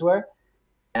textures were,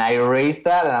 and I erased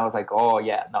that, and I was like, oh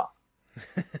yeah, no.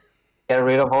 Get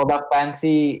rid of all the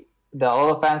fancy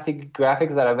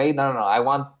graphics that I made. No. I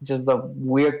want just the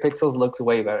weird pixels. Looks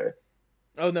way better.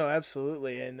 Oh no,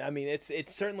 absolutely, and I mean it's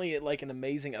certainly like an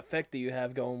amazing effect that you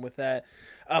have going with that.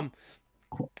 I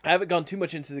haven't gone too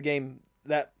much into the game.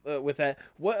 With that,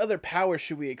 what other powers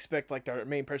should we expect like our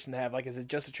main person to have? Like, is it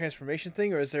just a transformation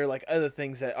thing, or is there like other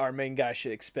things that our main guy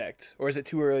should expect, or is it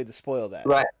too early to spoil that?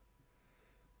 Right.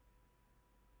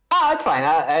 Oh, it's fine.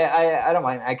 I don't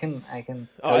mind. I can.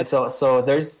 So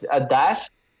there's a dash.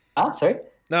 Oh, sorry.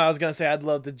 No, I was gonna say I'd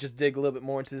love to just dig a little bit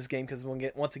more into this game because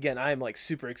once again I am like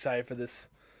super excited for this.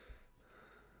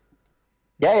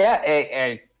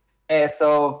 Yeah.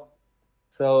 So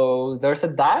there's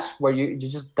a dash where you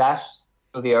just dash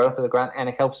to the earth or the ground, and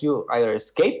it helps you either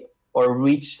escape or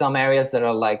reach some areas that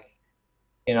are like,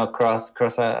 cross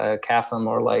a chasm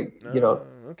or like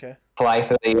fly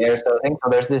through the air sort of thing. So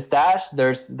there's this dash.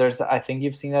 There's I think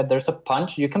you've seen that. There's a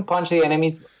punch. You can punch the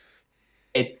enemies.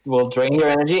 It will drain your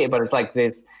energy, but it's like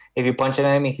this. If you punch an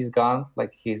enemy, he's gone.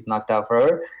 Like he's knocked out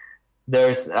forever.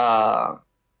 There's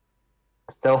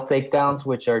stealth takedowns,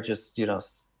 which are just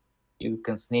you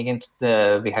can sneak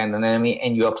into behind an enemy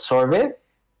and you absorb it.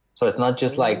 So it's not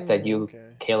just like that you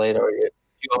kill it or you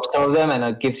absorb them, and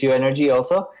it gives you energy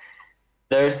also.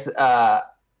 There's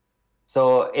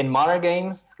so in modern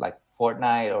games like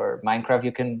Fortnite or Minecraft,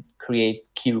 you can create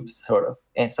cubes sort of.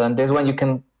 And so in this one you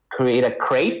can create a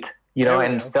crate,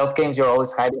 in stealth games you're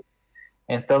always hiding.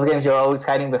 In stealth games you're always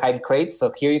hiding behind crates.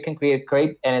 So here you can create a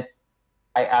crate, and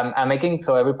I'm making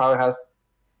so every power has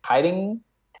hiding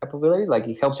capability. Like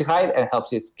it helps you hide and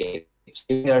helps you escape. So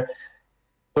you either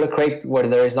put a crate where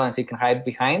there is none so you can hide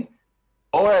behind,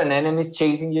 or an enemy is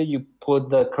chasing you, you put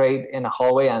the crate in a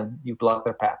hallway and you block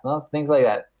their path. Things like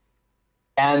that.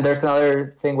 And there's another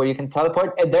thing where you can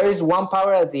teleport. And there is one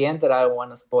power at the end that I don't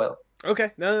want to spoil.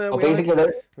 Okay, no.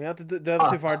 We have to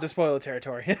delve too far to spoil the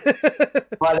territory.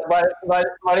 but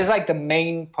it's like the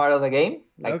main part of the game.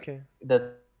 Like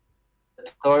the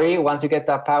story. Once you get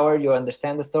that power, you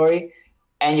understand the story.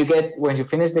 And when you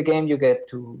finish the game, you get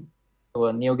to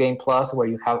a new game plus where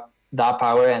you have that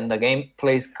power, and the game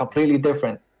plays completely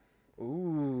different.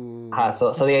 Ooh.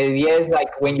 So the idea is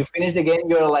like when you finish the game,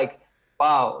 you're like,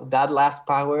 wow, that last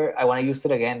power, I want to use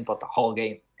it again, but the whole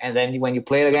game. And then when you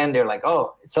play it again, they're like,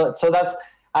 oh, so that's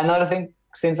another thing.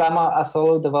 Since I'm a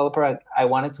solo developer, I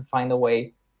wanted to find a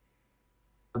way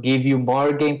to give you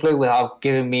more gameplay without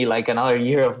giving me like another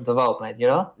year of development, you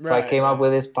know? So I came up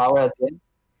with this power at the end.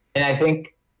 And I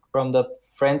think from the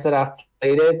friends that I've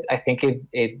played it, I think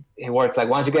it works. Like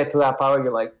once you get to that power,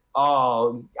 you're like,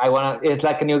 oh, it's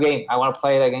like a new game. I want to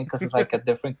play it again because it's like a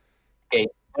different game.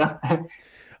 You know?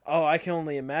 Oh, I can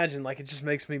only imagine. Like it just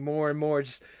makes me more and more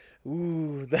just,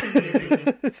 ooh.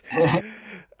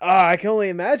 I can only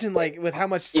imagine, like with how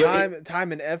much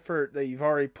time and effort that you've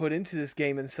already put into this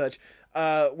game and such.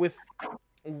 With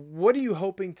what are you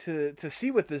hoping to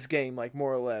see with this game, like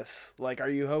more or less? Like, are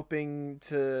you hoping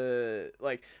to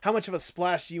like how much of a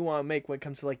splash do you want to make when it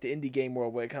comes to like the indie game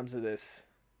world when it comes to this?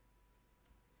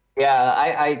 Yeah,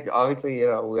 I obviously, you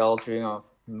know, we all dream of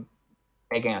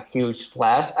making a huge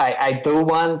splash. I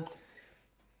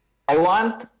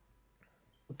want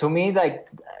to me, like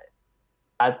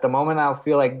at the moment I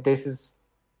feel like this is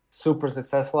super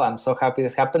successful. I'm so happy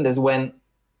this happened is when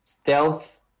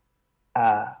stealth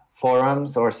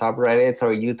forums or subreddits or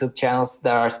YouTube channels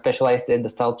that are specialized in the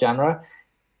stealth genre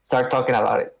start talking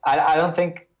about it. I don't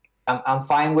think I'm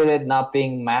fine with it not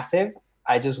being massive.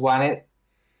 I just want it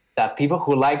that people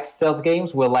who like stealth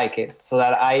games will like it, so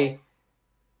that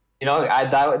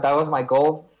that was my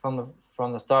goal from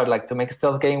the start, like to make a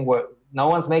stealth game where no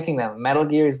one's making them. Metal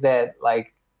Gear is dead.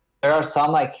 Like there are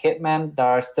some like Hitman that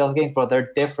are stealth games, but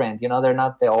they're different. You know, they're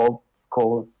not the old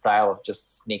school style of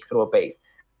just sneak through a base.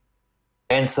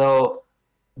 And so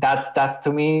that's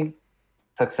to me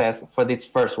success for this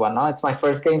first one. No, it's my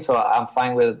first game, so I'm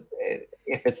fine with it.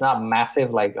 If it's not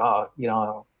massive, like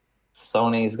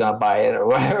Sony is gonna buy it or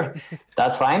whatever,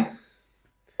 that's fine.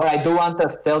 But I do want the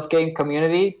stealth game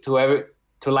community to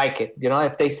like it. You know,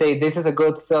 if they say this is a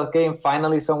good stealth game,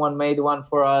 finally someone made one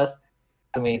for us.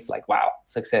 To me, it's like wow,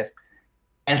 success.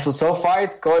 And so far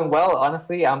it's going well.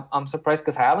 Honestly, I'm surprised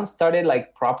because I haven't started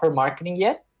like proper marketing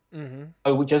yet.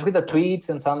 Mm-hmm. Just with the tweets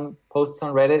and some posts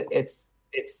on Reddit,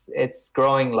 it's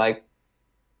growing. Like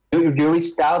you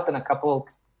reached out and a couple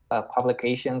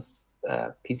publications.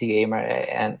 PC Gamer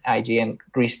and IGN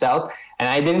reached out, and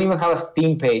I didn't even have a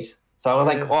Steam page, so I was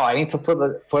like, "Oh, I need to put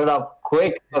it up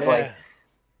quick." Because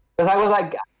I was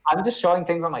like, I'm just showing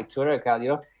things on my Twitter account, you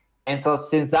know. And so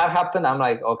since that happened, I'm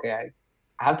like, okay,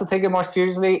 I have to take it more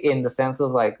seriously in the sense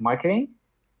of like marketing,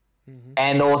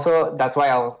 and also that's why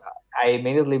I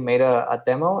immediately made a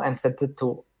demo and sent it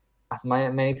to as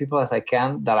many people as I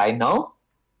can that I know,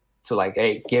 to like,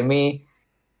 hey, give me.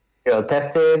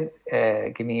 Test it,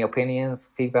 give me opinions,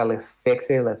 feedback, let's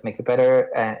fix it, let's make it better.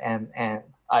 And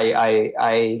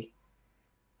I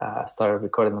started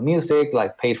recording the music,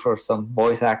 like paid for some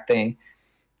voice acting.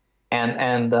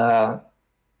 And so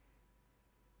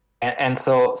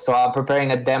I'm preparing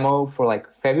a demo for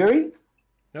like February,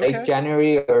 late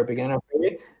January or beginning of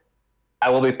February.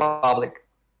 I will be public.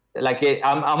 Like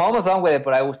I'm almost done with it,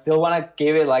 but I will still want to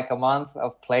give it like a month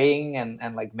of playing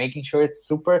and like making sure it's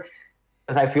super.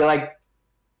 Because I feel like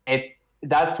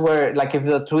that's where, like, if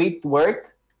the tweet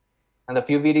worked and the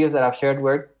few videos that I've shared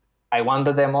worked, I want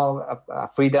the demo, a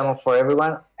free demo for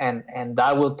everyone, and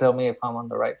that will tell me if I'm on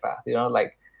the right path. You know,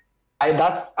 like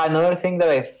that's another thing that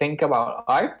I think about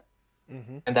art,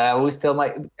 and that I always tell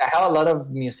I have a lot of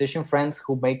musician friends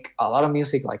who make a lot of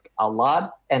music, like a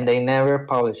lot, and they never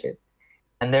publish it,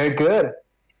 and they're good.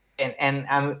 And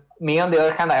me on the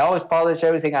other hand, I always publish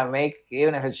everything I make,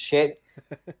 even if it's shit.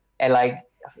 And like,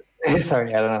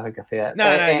 sorry, I don't know if I can say that. No,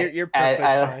 you're perfectly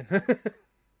fine.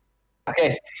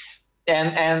 Okay,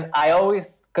 and I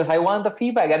always, because I want the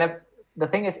feedback. And the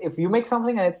thing is, if you make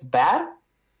something and it's bad,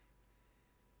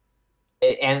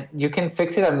 and you can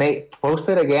fix it and post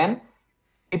it again,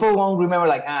 people won't remember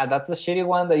like, that's the shitty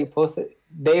one that you posted.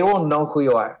 They won't know who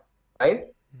you are, right?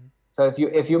 So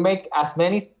if you make as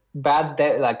many bad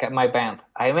like my band,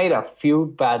 I made a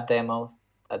few bad demos.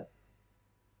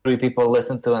 3 people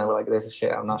listened to it and were like, this is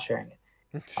shit, I'm not sharing it.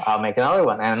 I'll make another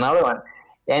one and another one.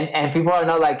 And people are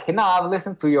not like, hey, no, I've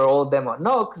listened to your old demo.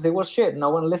 No, because it was shit.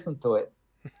 No one listened to it.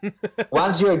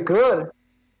 Once you're good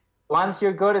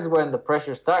is when the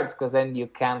pressure starts, because then you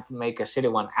can't make a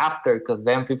shitty one after, because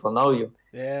then people know you.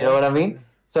 Yeah. You know what I mean?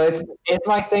 So it's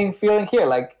my same feeling here.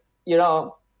 Like, you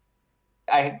know,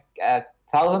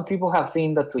 1,000 people have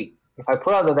seen the tweet. If I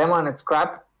put out the demo and it's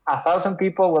crap, 1,000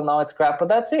 people will know it's crap, but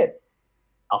that's it.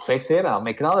 I'll fix it, I'll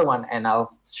make another one, and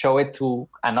I'll show it to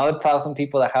another 1,000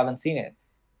 people that haven't seen it.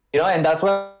 You know, and that's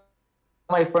what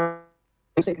my friends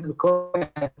music and record,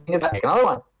 and make another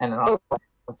one and another one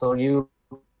until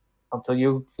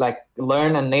you like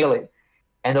learn and nail it.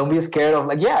 And don't be scared of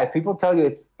like, yeah, if people tell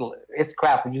you it's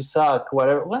crap, you suck,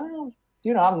 whatever. Well,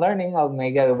 I'm learning. I'll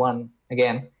make it one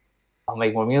again. I'll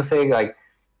make more music, like.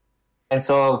 And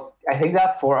so I think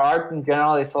that for art in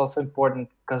general, it's also important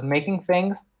because making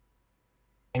things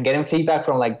and getting feedback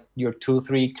from like your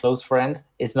 2-3 close friends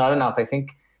is not enough. I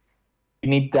think you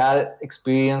need that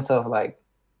experience of like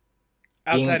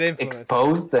outside being influence.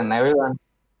 exposed and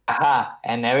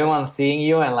everyone's seeing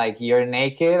you and like you're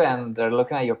naked and they're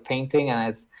looking at your painting and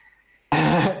it's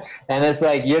and it's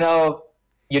like, you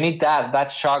need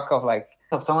that shock of like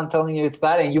of someone telling you it's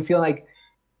bad and you feel like,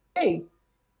 hey,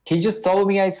 he just told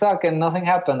me I suck and nothing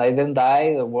happened. I didn't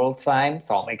die. The world's fine.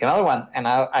 So I'll make another one. And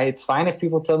it's fine if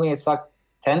people tell me I suck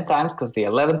 10 times because the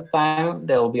 11th time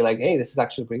they'll be like, hey, this is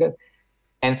actually pretty good.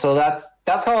 And so that's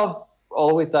how I've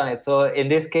always done it. So in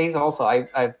this case also,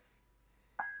 I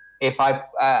put out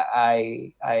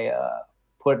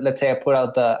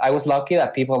I was lucky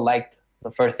that people liked the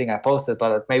first thing I posted,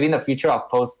 but maybe in the future I'll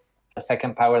post the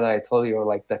second power that I told you, or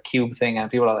like the cube thing,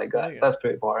 and people are like, that's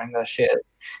pretty boring, that shit.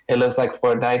 It looks like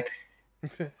Fortnite.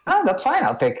 That's fine.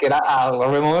 I'll take it.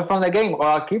 I'll remove it from the game, or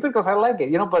I'll keep it because I like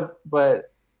it. But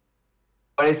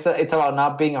it's about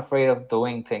not being afraid of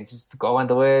doing things. Just go and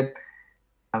do it.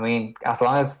 I mean, as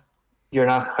long as you're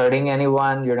not hurting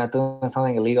anyone, you're not doing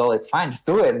something illegal, it's fine. Just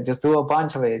do it. Just do a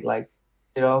bunch of it. Like,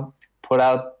 put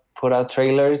out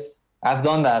trailers. I've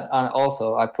done that.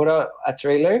 Also, I put out a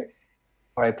trailer,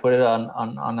 or I put it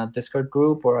on a Discord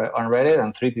group or on Reddit,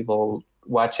 and 3 people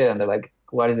watch it, and they're like,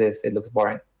 what is this? It looks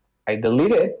boring. I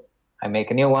delete it. I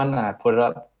make a new one, and I put it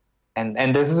up.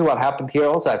 And this is what happened here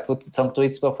also. I put some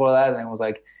tweets before that, and it was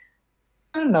like,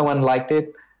 no one liked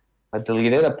it. I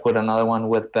deleted it. I put another one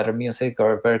with better music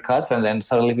or better cuts, and then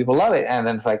suddenly people love it. And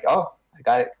then it's like, oh, I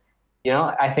got it.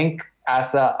 I think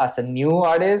as a new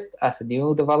artist, as a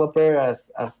new developer,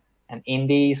 as an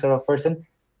indie sort of person,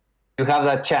 you have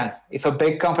that chance. If a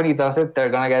big company does it, they're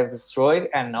gonna get destroyed,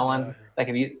 and no one's like,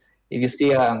 if you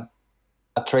see a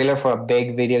trailer for a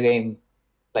big video game,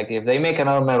 like if they make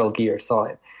another Metal Gear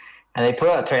Solid and they put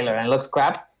out a trailer and it looks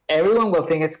crap, everyone will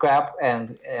think it's crap,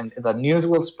 and the news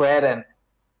will spread. And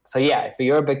so yeah, if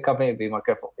you're a big company, be more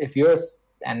careful. If you're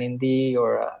an indie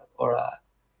or a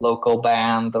local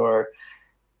band, or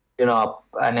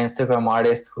an Instagram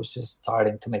artist who's just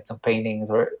starting to make some paintings,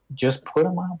 or just put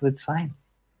them up, it's fine.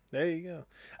 There you go.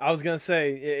 I was gonna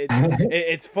say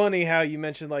it's funny how you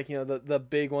mentioned like the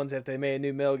big ones if they made a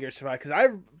new Metal Gear Survive, because I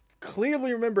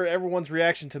clearly remember everyone's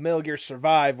reaction to Metal Gear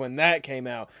Survive when that came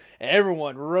out.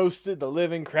 Everyone roasted the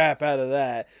living crap out of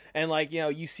that, and like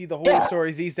you see the horror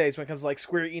stories these days when it comes to like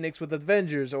Square Enix with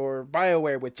Avengers or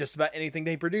BioWare with just about anything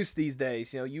they produce these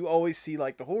days. You always see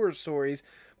like the horror stories,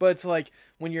 but it's like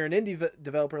when you're an indie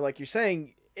developer, like you're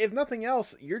saying, if nothing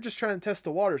else, you're just trying to test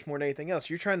the waters more than anything else.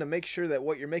 You're trying to make sure that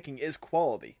what you're making is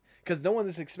quality, because no one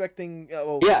is expecting.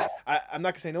 I'm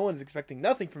not gonna say no one is expecting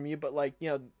nothing from you, but like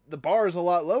the bar is a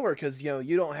lot lower because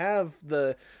you don't have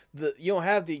the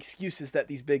excuses that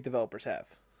these big developers have.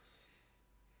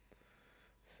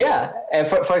 Yeah, and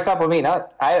for example, me,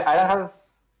 I don't have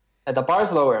the bar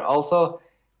is lower. Also,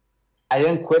 I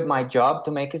didn't quit my job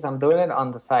to make it. So I'm doing it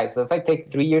on the side. So if I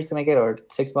take 3 years to make it or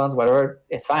 6 months, whatever,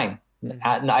 it's fine. Mm-hmm.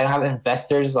 I don't have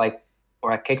investors like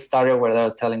or a Kickstarter where they're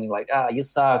telling me like, you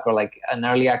suck, or like an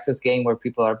early access game where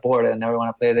people are bored and never want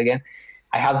to play it again.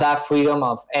 I have that freedom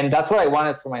and that's what I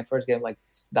wanted for my first game, like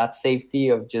that safety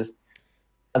of just,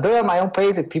 I'll do it at my own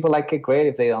pace. If people like it, great.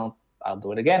 If they don't, I'll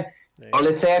do it again. Or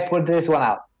let's say I put this one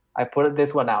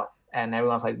out, and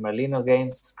everyone's like, Merlino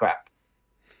Games, crap.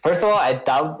 First of all, I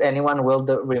doubt anyone will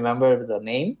remember the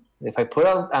name. If I put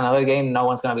out another game, no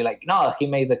one's gonna be like, no, he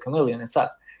made the Chameleon, it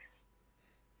sucks.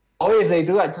 Or if they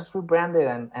do, I just rebrand it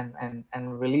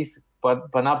and release it,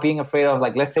 but not being afraid of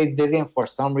like, let's say this game for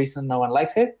some reason no one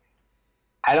likes it.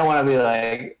 I don't want to be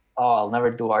like, oh, I'll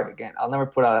never do art again. I'll never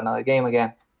put out another game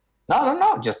again.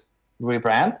 No. Just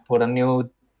rebrand, put a new,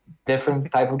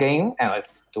 different type of game, and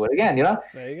let's do it again.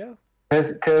 There you go.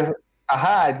 Because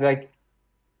it's like,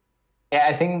 yeah,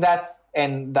 I think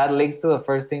that links to the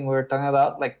first thing we were talking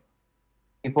about. Like,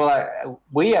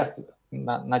 we as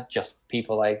not just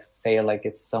people like say like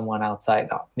it's someone outside,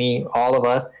 not me, all of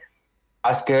us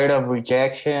are scared of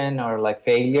rejection or like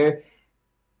failure.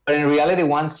 But in reality,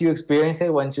 once you experience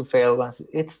it, once you fail,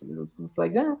 it's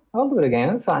like, yeah, I'll do it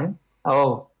again. It's fine.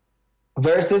 Oh,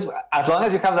 versus as long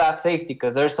as you have that safety,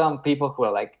 because there's some people who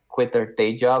are like quit their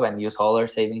day job and use all their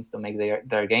savings to make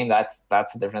their game. That's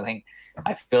a different thing.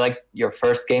 I feel like your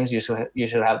first games, you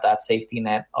should have that safety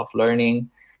net of learning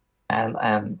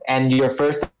and your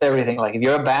first everything. Like if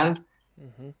you're a band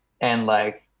and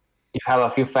like you have a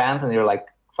few fans and you're like,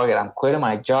 fuck it, I'm quitting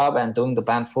my job and doing the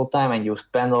band full time, and you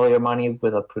spend all your money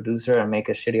with a producer and make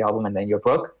a shitty album and then you're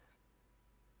broke.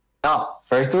 No,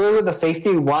 first do it with the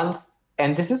safety once,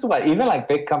 and this is what even like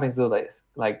big companies do this.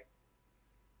 Like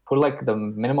put like the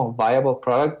minimum viable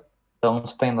product. Don't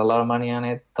spend a lot of money on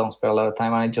it. Don't spend a lot of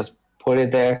time on it. Just put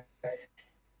it there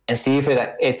and see if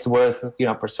it's worth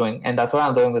pursuing. And that's what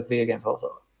I'm doing with video games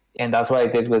also. And that's what I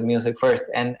did with music first.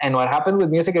 And what happened with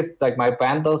music is like my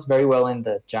band does very well in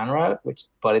the genre,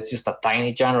 but it's just a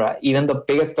tiny genre. Even the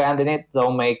biggest band in it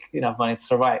don't make enough money to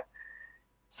survive.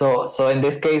 So in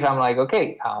this case, I'm like,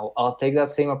 okay, I'll take that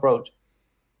same approach.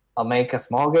 I'll make a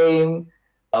small game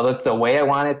that looks the way I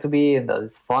want it to be and that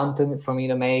is fun for me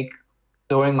to make.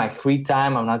 During my free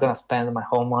time, I'm not going to spend my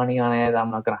whole money on it.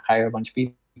 I'm not going to hire a bunch of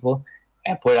people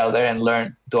and put it out there and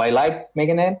learn. Do I like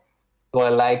making it? Do I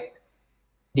like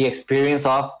the experience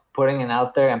of putting it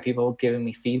out there and people giving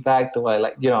me feedback? Do I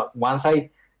like, once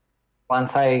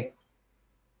I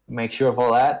make sure of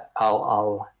all that,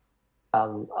 I'll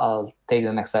take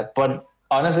the next step. But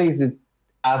honestly,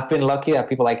 I've been lucky that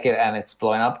people like it and it's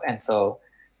blowing up. And so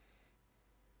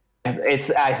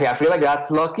I feel like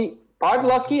that's lucky. Part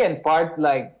lucky and part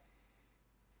like,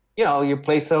 you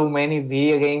play so many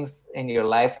video games in your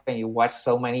life and you watch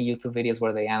so many YouTube videos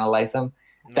where they analyze them,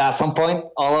 that at some point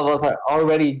all of us are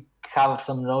already have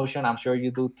some notion. I'm sure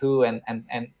you do too, and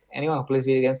anyone who plays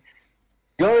video games,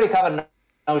 you already have a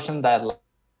notion that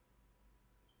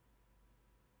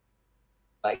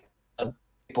like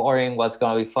boring, what's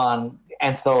gonna be fun,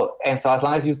 and so as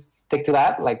long as you stick to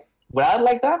that, like without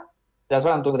like that, that's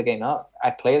what I'm doing with the game. No,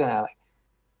 I play it and I like.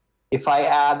 If I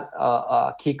add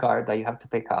a key card that you have to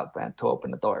pick up and to open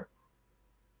the door,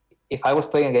 if I was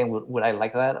playing a game, would I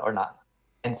like that or not?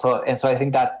 And so I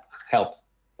think that helped.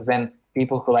 Because then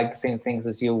people who like the same things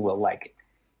as you will like it.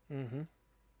 Mm-hmm.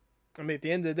 I mean, at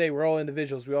the end of the day, we're all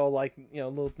individuals. We all like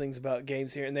little things about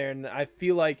games here and there, and I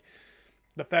feel like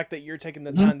the fact that you're taking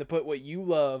the time to put what you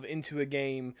love into a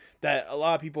game that a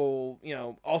lot of people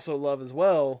also love as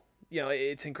well.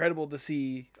 It's incredible to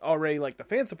see already like the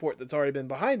fan support that's already been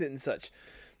behind it and such.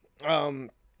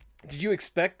 Did you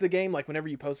expect the game, like whenever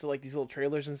you posted like these little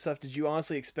trailers and stuff, did you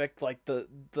honestly expect like the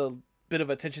bit of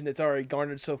attention that's already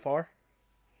garnered so far?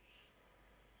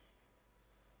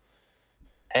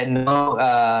 And no.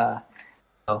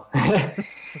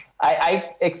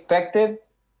 I expected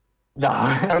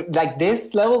like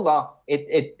this level. No,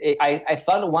 I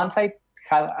thought once I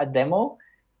had a demo,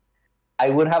 I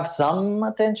would have some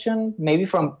attention, maybe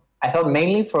I thought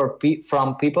mainly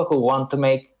from people who want to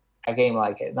make a game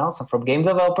like it. No, so from game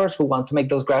developers who want to make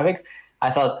those graphics,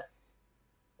 I thought,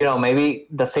 maybe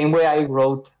the same way I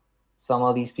wrote some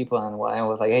of these people and when I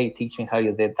was like, hey, teach me how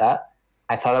you did that.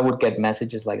 I thought I would get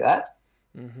messages like that,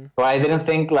 but I didn't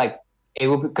think like it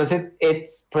would, because it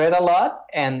spread a lot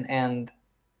and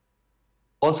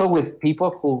also with people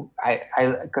who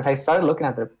because I started looking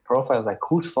at their profiles, like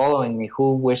who's following me,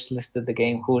 who wish listed the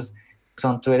game, who's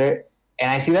on Twitter,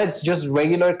 and I see that it's just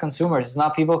regular consumers. It's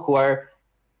not people who are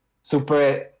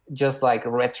super just like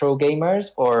retro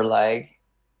gamers or like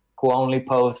who only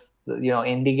post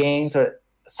indie games, or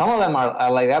some of them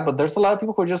are like that. But there's a lot of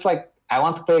people who are just like, I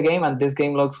want to play a game and this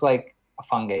game looks like a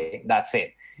fun game. That's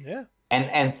it. Yeah.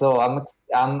 And so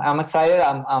I'm excited.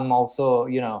 I'm also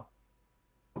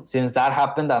since that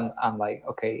happened, I'm like,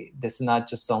 okay, this is not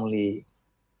just only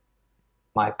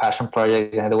my passion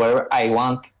project and whatever. I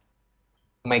want to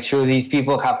make sure these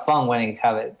people have fun when they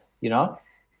have it.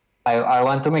 I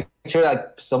want to make sure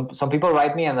that some people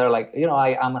write me and they're like,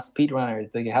 I'm a speedrunner.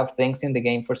 Do you have things in the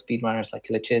game for speedrunners, like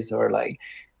glitches or like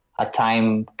a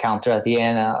time counter at the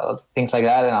end, things like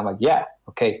that? And I'm like, yeah,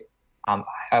 okay.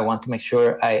 I want to make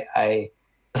sure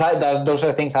those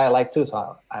are things I like too.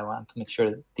 So I want to make sure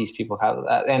that these people have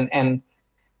that. And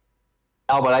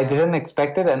no, but I didn't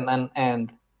expect it,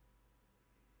 and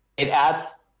it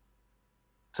adds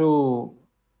to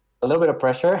a little bit of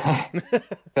pressure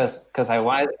because I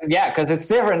wanted, because it's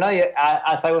different. No,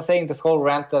 as I was saying, this whole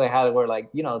rant that I had, where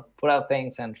like put out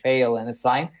things and fail and it's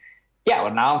fine. Yeah,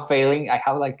 well now I'm failing. I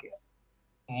have like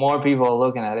more people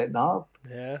looking at it, no?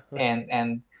 Yeah.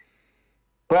 and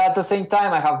but at the same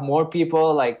time, I have more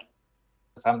people like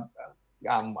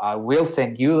I will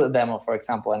send you the demo, for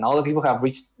example, and all the people who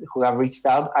have reached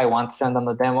out, I want to send them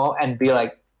the demo and be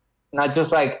like, not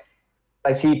just like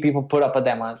see people put up a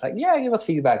demo and it's like, yeah, give us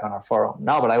feedback on our forum.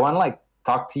 No, but I want to like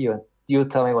talk to you and you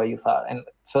tell me what you thought. And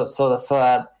so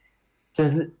that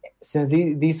since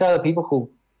these are the people who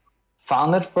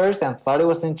found it first and thought it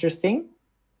was interesting,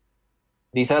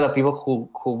 these are the people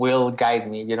who will guide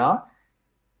me, you know.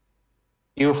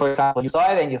 You, for example, you saw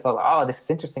it and you thought, oh, this is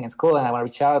interesting, it's cool, and I want to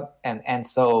reach out, and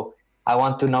so I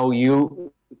want to know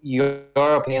your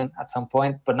opinion at some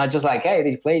point, but not just like, hey,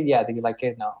 did you play it? Yeah, did you like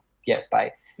it? No. Yes,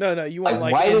 bye. No, you want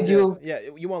like why did you? Yeah,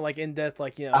 you want like in depth,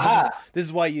 like, you know, Uh-huh. this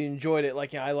is why you enjoyed it.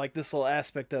 Like, you know, I like this little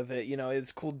aspect of it. You know,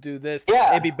 it's cool to do this. Yeah.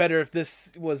 It'd be better if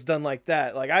this was done like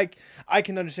that. Like, I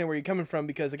can understand where you're coming from,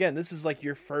 because again, this is like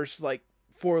your first like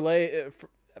foray.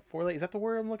 Foray, is that the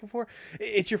word I'm looking for?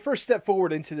 It's your first step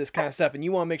forward into this kind of stuff, and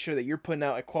you want to make sure that you're putting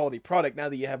out a quality product now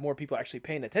that you have more people actually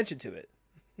paying attention to it.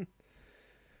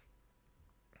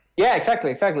 Yeah,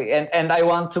 exactly. And I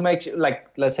want to make sure, like,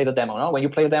 let's say the demo, no? When you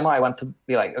play the demo, I want to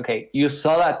be like, okay, you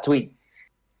saw that tweet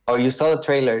or you saw the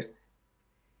trailers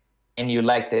and you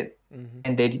liked it. Mm-hmm.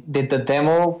 And did the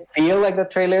demo feel like the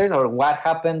trailers, or what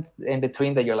happened in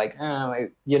between that you're like, oh,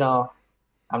 you know,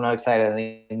 I'm not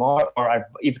excited anymore, or I'm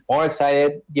even more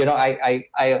excited? You know,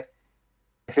 I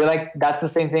feel like that's the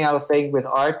same thing I was saying with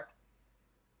art.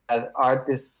 That art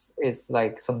is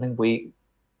like something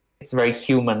it's very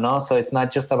human, no? So it's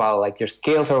not just about like your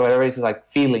skills or whatever, it's like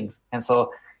feelings. And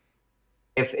so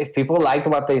if people liked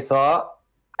what they saw,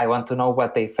 I want to know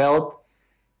what they felt.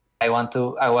 I want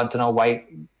to know why,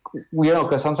 you know,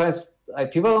 because sometimes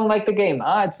people don't like the game.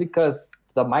 It's because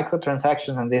the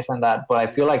microtransactions and this and that. But I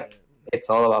feel like it's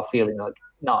all about feeling. Like,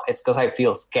 no, it's because I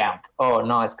feel scammed. Oh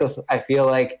no, it's because I feel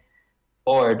like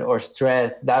bored or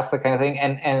stressed. That's the kind of thing.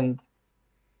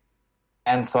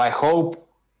 And so I hope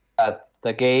that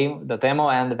the game, the demo,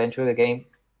 and eventually the game,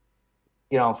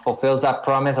 you know, fulfills that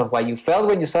promise of what you felt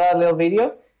when you saw that little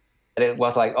video. That it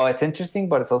was like, oh, it's interesting,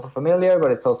 but it's also familiar,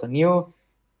 but it's also new.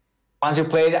 Once you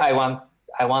play it, I want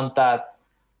that,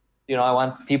 you know, I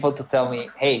want people to tell me,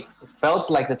 hey, it felt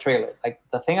like the trailer. Like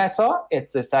the thing I saw,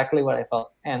 it's exactly what I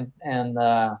felt. And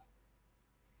we'll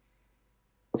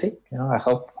see. You know, I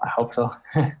hope so.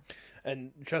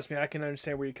 And trust me, I can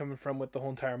understand where you're coming from with the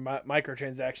whole entire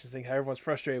microtransactions thing. How everyone's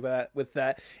frustrated with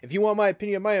that. If you want my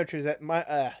opinion of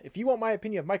if you want my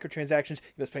opinion of microtransactions,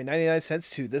 you must pay 99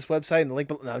 cents to this website and the link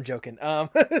below. No, I'm joking.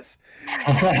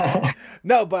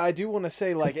 No, but I do want to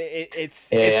say, like,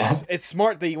 it's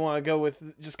smart that you want to go with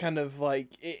just kind of like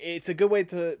it's a good way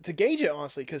to gauge it,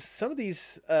 honestly, because some of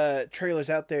these trailers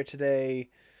out there today,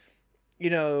 you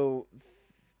know,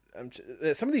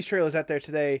 some of these trailers out there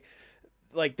today,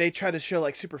 like, they try to show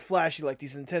like super flashy, like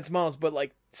these intense models, but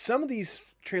like some of these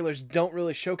trailers don't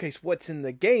really showcase what's in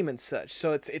the game and such.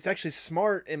 So it's actually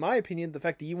smart, in my opinion, the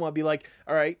fact that you want to be like,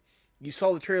 all right, you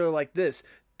saw the trailer like this.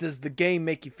 Does the game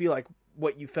make you feel like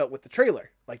what you felt with the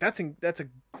trailer? Like, that's a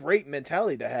great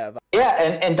mentality to have. Yeah,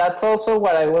 and that's also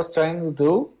what I was trying to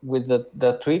do with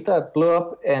the tweet that blew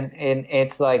up, and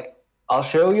it's like, I'll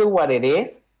show you what it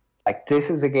is. Like, this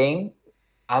is a game.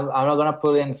 I'm not gonna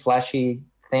put in flashy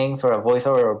things or a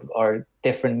voiceover or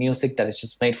different music that is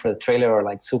just made for the trailer, or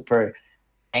like super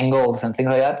angles and things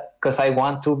like that, because I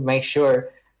want to make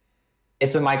sure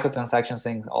it's a microtransaction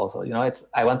thing also. You know,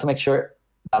 I want to make sure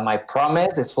that my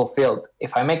promise is fulfilled.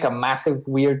 If I make a massive,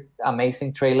 weird,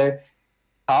 amazing trailer,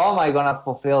 how am I gonna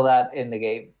fulfill that in the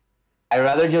game? I'd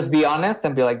rather just be honest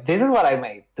and be like, this is what I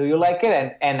made. Do you like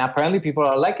it? And apparently people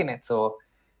are liking it. So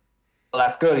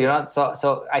that's good, you know.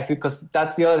 So I feel, because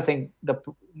that's the other thing.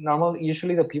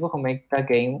 Usually the people who make that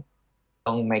game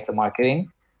don't make the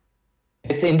marketing.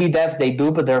 It's indie devs, they do,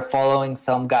 but they're following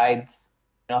some guides,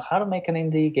 you know, how to make an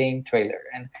indie game trailer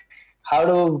and how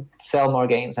to sell more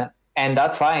games, and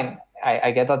that's fine.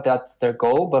 I get that that's their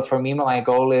goal, but for me, my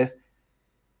goal is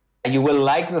you will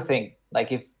like the thing.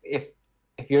 Like,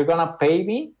 if you're gonna pay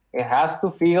me, it has to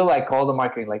feel like all the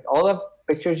marketing, like all the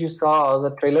pictures you saw, all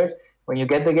the trailers. When you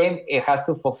get the game, it has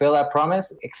to fulfill that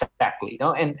promise exactly, you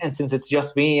know. And since it's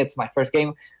just me, it's my first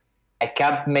game, I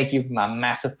can't make you a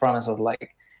massive promise of,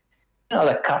 like, you know,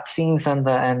 the cutscenes and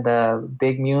the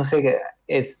big music.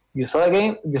 It's, you saw the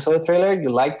game, you saw the trailer, you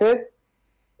liked it.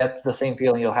 That's the same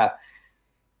feeling you'll have.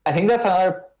 I think that's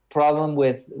another problem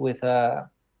with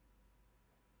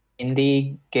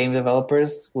indie game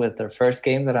developers with their first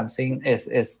game that I'm seeing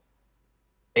is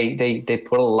they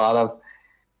put a lot of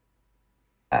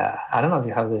I don't know if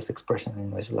you have this expression in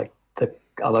English, like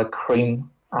a lot of cream,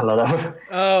 a lot of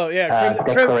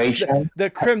decoration. The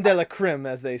creme de la creme,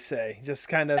 as they say. Just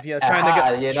kind of, you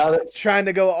know, trying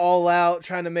to go all out,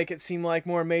 trying to make it seem like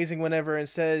more amazing whenever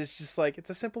instead it's just like, it's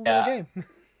a simple little game.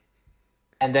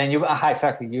 And then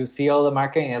you see all the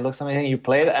marketing, it looks amazing, you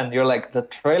play it, and you're like, the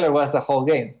trailer was the whole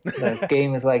game. The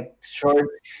game is like short,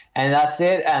 and that's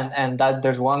it. And that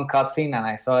there's one cutscene, and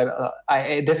I saw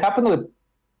it. This happened with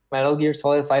Metal Gear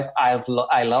Solid 5.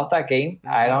 I love that game.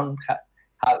 I don't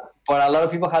have but a lot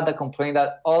of people had the complaint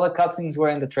that all the cutscenes were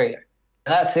in the trailer.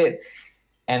 And that's it.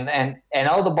 And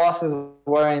all the bosses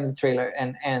were in the trailer.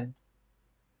 And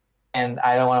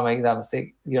I don't want to make that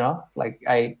mistake, like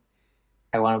I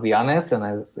want to be honest.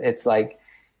 And it's like,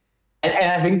 and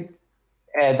I think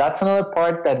that's another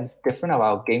part that is different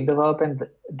about game development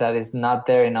that is not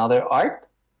there in other art.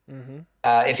 Mm-hmm.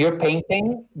 If you're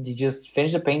painting, you just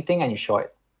finish the painting and you show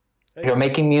it. If you're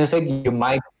making music, you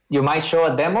might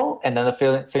show a demo and then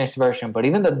the finished version. But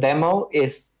even the demo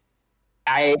is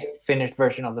a finished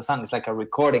version of the song. It's like a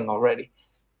recording already.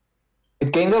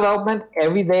 With game development,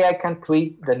 every day I can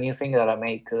tweet the new thing that I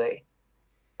made today.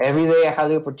 Every day I have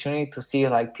the opportunity to see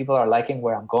like people are liking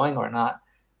where I'm going or not.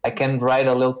 I can write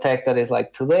a little text that is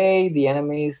like, today the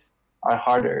enemies are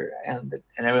harder, and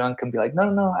everyone can be like,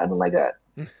 no, I don't like that.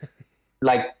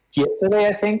 Like yesterday,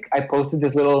 I think I posted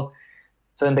this little.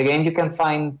 So in the game, you can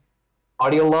find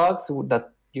audio logs that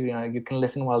you can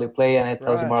listen while you play, and it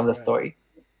tells you more of the story.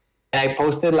 And I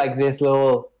posted like this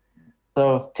little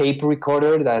sort of tape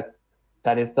recorder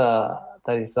that is the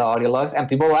audio logs, and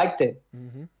people liked it.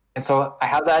 Mm-hmm. And so I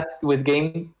have that with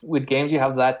games. You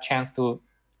have that chance to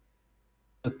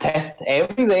test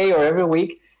every day or every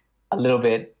week a little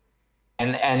bit,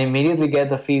 and immediately get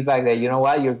the feedback that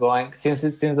you're going, since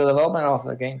the development of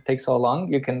the game takes so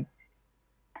long,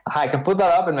 I can put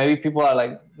that up and maybe people are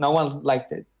like, no one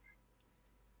liked it,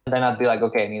 and then I'd be like,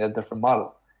 okay, I need a different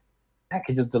model. I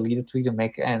can just delete the tweet and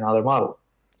make another model.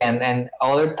 And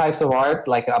other types of art,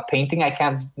 like a painting, I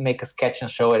can't make a sketch and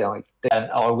show it.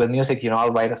 Or with music,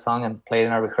 I'll write a song and play it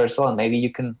in a rehearsal, and maybe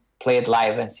you can play it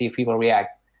live and see if people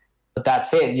react. But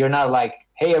that's it. You're not like,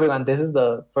 hey, everyone, this is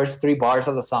the first 3 bars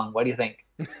of the song. What do you think?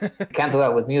 You can't do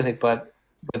that with music, but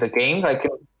with the games,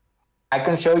 I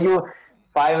can show you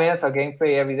 5 minutes of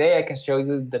gameplay every day. I can show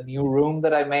you the new room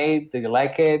that I made. Do you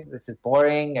like it? Is it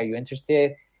boring? Are you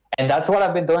interested? And that's what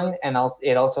I've been doing, and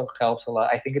it also helps a lot.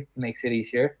 I think it makes it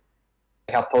easier.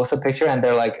 I'll post a picture, and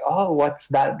they're like, oh, what's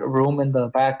that room in the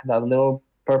back? That little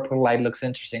purple light looks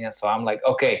interesting. And so I'm like,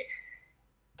 okay.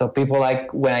 So people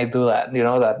like when I do that,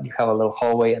 that you have a little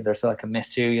hallway and there's like a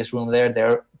mysterious room there.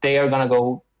 They are gonna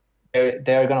go.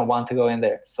 They're gonna want to go in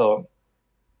there. So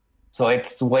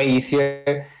it's way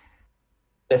easier.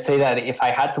 Let's say that if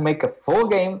I had to make a full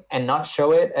game and not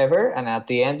show it ever, and at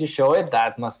the end you show it,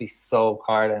 that must be so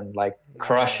hard and like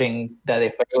crushing. That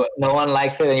if no one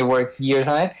likes it and you work years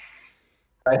on it,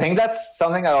 I think that's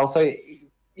something that also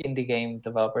indie game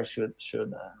developers should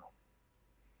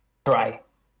try.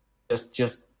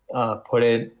 Just put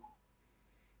it.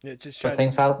 Yeah, just put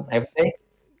things out every day.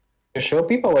 To show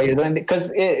people what you're doing,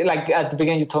 because like at the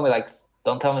beginning you told me like,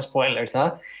 don't tell me spoilers,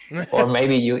 huh? Or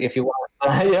maybe if you want,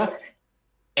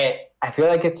 I feel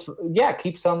like it's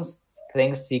keep some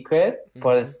things secret,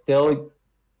 but it's still,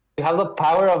 you have the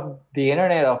power of the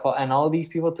internet and all these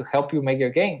people to help you make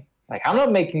your game. Like, I'm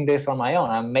not making this on my own.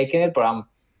 I'm making it, but I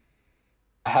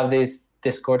have these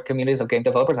Discord communities of game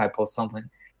developers. And I post something,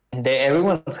 and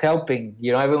everyone's helping.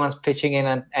 Everyone's pitching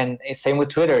in, and same with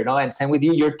Twitter, and same with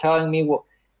you. You're telling me what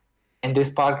in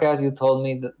this podcast. You told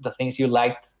me the things you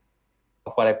liked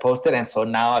of what I posted, and so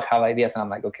now I have ideas, and I'm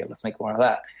like, okay, let's make more of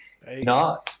that.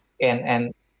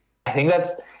 And I think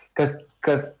that's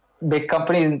because big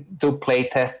companies do play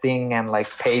testing and like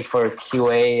pay for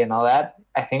QA and all that.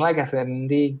 I think like as an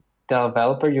indie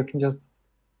developer, you can just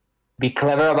be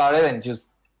clever about it and just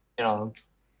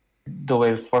do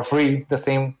it for free the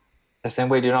same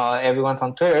way. Everyone's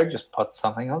on Twitter, just put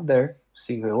something up there,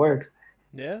 see if it works.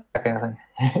 Yeah, that kind of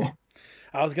thing.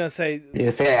 I was gonna say. You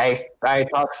say I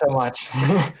talk so much.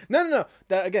 No.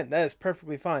 That is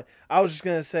perfectly fine. I was just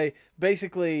gonna say,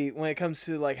 basically, when it comes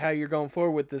to like how you're going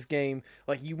forward with this game,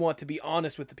 like you want to be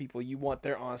honest with the people, you want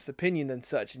their honest opinion and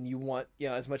such, and you want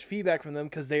as much feedback from them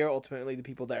because they are ultimately the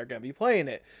people that are gonna be playing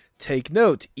it. Take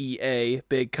note, EA,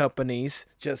 big companies.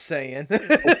 Just saying.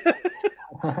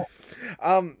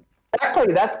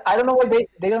 Actually, I don't know why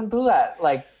they don't do that.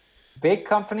 Like, big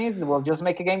companies will just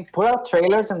make a game, put out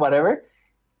trailers and whatever.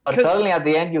 But suddenly at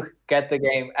the end you get the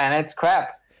game and it's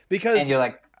crap. Because and you're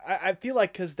like, I feel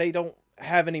like because they don't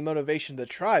have any motivation to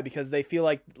try, because they feel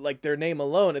like their name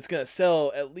alone, it's going to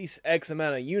sell at least X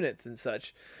amount of units and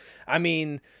such. I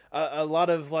mean, a lot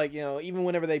of like, even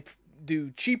whenever they do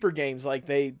cheaper games, like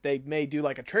they may do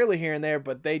like a trailer here and there,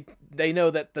 but they know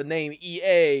that the name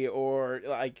EA or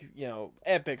like,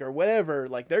 Epic or whatever,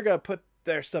 like they're going to put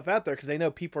their stuff out there because they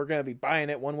know people are going to be buying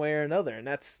it one way or another, and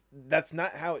that's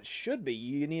not how it should be.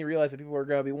 You need to realize that people are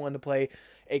going to be wanting to play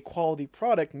a quality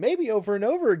product maybe over and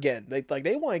over again.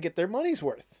 They want to get their money's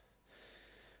worth.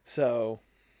 So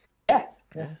yeah.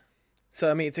 So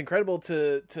I mean, it's incredible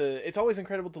to it's always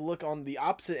incredible to look on the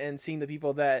opposite end, seeing the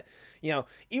people that, even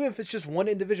if it's just one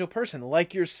individual person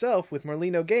like yourself with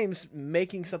Merlino Games,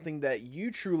 making something that you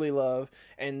truly love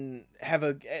and have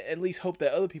at least hope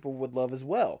that other people would love as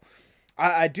well.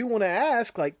 I do want to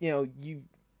ask, like, you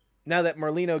now that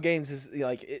Merlino Games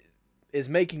is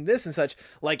making this and such,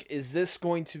 like, is this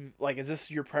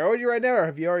your priority right now, or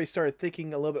have you already started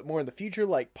thinking a little bit more in the future,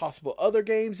 like possible other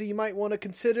games that you might want to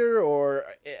consider, or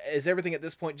is everything at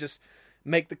this point just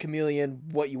make the Chameleon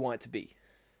what you want it to be?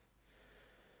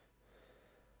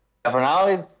 For now,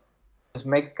 is just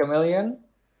make Chameleon,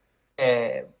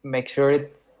 make sure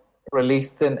it's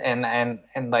released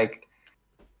and like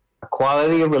a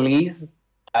quality release.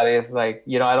 That is like,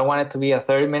 I don't want it to be a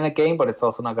 30-minute game, but it's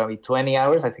also not going to be 20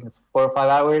 hours. I think it's 4 or 5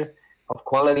 hours of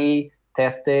quality,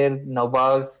 tested, no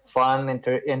bugs, fun,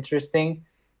 interesting.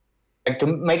 Like, to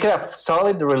make it a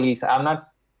solid release. I'm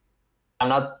not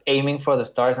aiming for the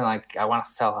stars and like I want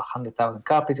to sell 100,000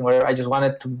 copies and whatever. I just want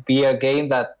it to be a game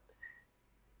that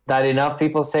enough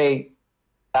people say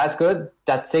that's good.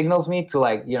 That signals me to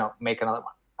like, make another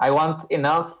one. I want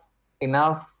enough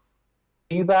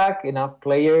feedback, enough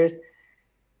players.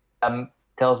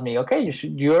 Tells me, okay,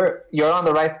 you're on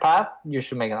the right path. You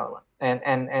should make another one,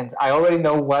 and I already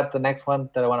know what the next one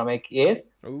that I want to make is.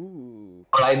 Ooh!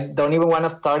 But I don't even want to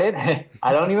start it.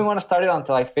 I don't even want to start it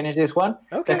until I finish this one.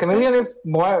 Okay. The Chameleon is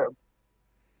more.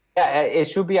 Yeah, it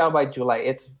should be out by July.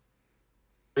 It's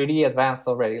pretty advanced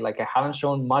already. Like, I haven't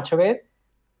shown much of it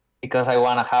because I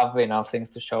want to have enough things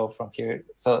to show from here.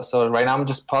 So right now I'm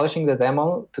just polishing the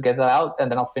demo to get that out, and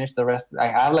then I'll finish the rest. I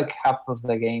have like half of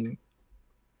the game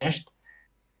finished,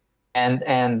 and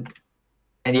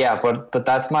yeah, but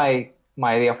that's my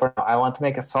idea for now. I want to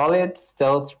make a solid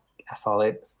stealth,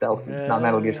 not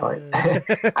Metal Gear Solid,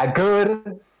 a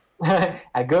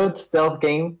good stealth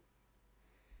game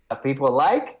that people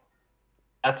like.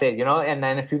 That's it, and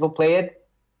then if people play it,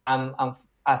 I'm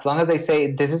as long as they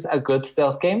say this is a good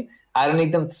stealth game, I don't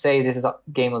need them to say this is a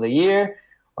game of the year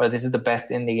or this is the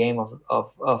best indie game of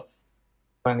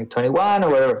 2021 or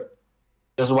whatever.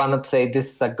 Just wanted to say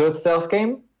this is a good stealth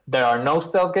game. There are no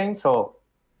stealth games, so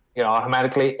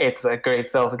automatically it's a great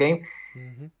stealth game.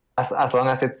 Mm-hmm. As long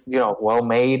as it's well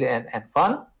made and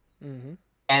fun, mm-hmm.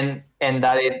 and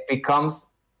that it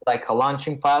becomes like a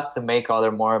launching pad to make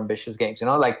other more ambitious games.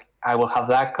 Like I will have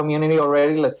that community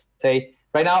already. Let's say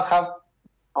right now I have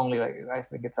only I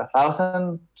think it's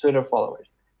 1,000 Twitter followers.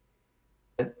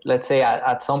 Let's say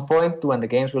at some point when the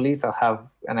game's released, I'll have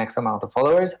an X amount of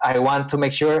followers. I want to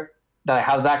make sure that I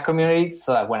have that community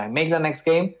so that when I make the next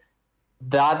game,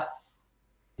 that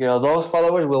those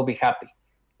followers will be happy.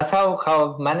 That's how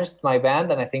I've managed my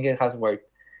band, and I think it has worked.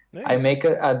 Yeah. I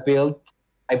built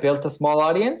a small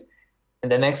audience,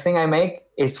 and the next thing I make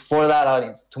is for that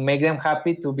audience, to make them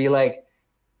happy, to be like,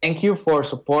 thank you for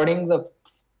supporting the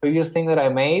previous thing that I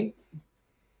made.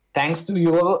 Thanks to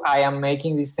you, I am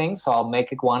making these things, so I'll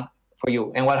make it one for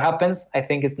you. And what happens, I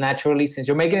think it's naturally, since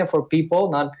you're making it for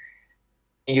people, not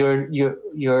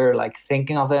you're like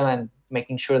thinking of them and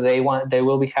making sure they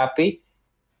will be happy,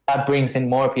 that brings in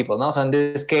more people. No? So in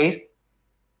this case,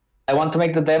 I want to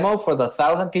make the demo for the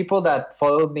 1,000 people that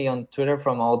followed me on Twitter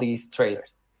from all these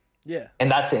trailers. Yeah.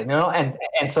 And that's it,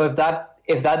 and so if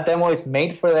that demo is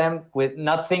made for them, with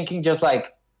not thinking just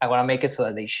like I want to make it so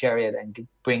that they share it and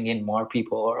bring in more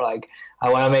people, or like I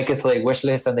want to make it so they wish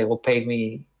list and they will pay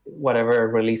me whatever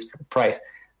release price.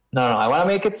 No, I want to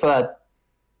make it so that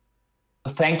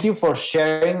thank you for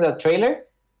sharing the trailer.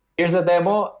 Here's the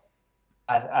demo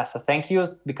as a thank you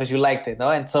because you liked it, no?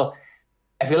 And so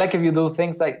I feel like if you do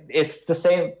things like, it's the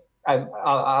same.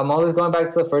 I'm always going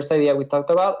back to the first idea we talked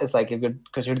about. It's like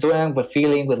because you're doing it with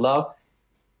feeling, with love,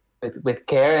 with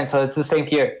care, and so it's the same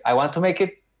here. I want to make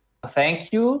it a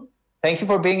thank you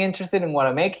for being interested in what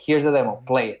I make. Here's the demo,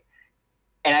 play it.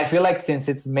 And I feel like since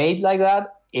it's made like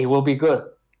that, it will be good.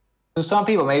 To some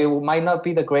people, maybe it might not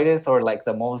be the greatest or like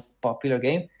the most popular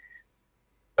game,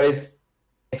 but it's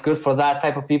good for that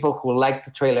type of people who like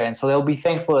the trailer, and so they'll be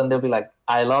thankful and they'll be like,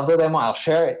 I love the demo, I'll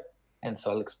share it, and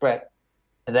so I'll spread.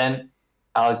 And then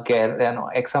I'll get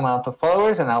X amount of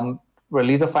followers, and I'll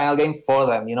release the final game for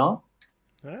them, All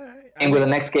right. And with the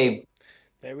next game.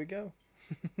 There we go.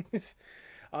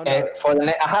 For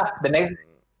the next.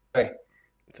 Sorry.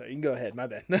 So you can go ahead. My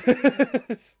bad.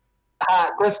 Because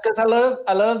a lot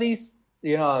of these,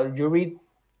 you read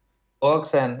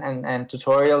books and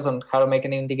tutorials on how to make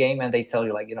an indie game, and they tell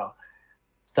you like,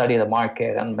 study the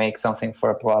market and make something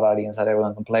for a broad audience that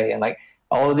everyone can play, and like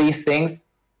all of these things,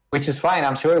 which is fine.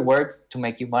 I'm sure it works to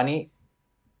make you money,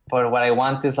 but what I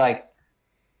want is like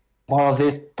more of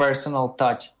this personal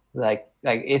touch. Like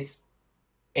it's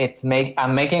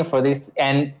I'm making it for this,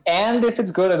 and if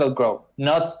it's good, it'll grow.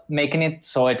 Not making it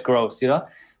so it grows,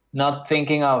 not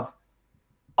thinking of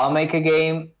I'll make a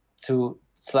game so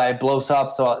that it blows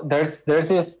up. So there's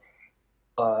this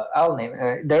I'll name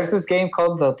it. There's this game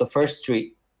called the First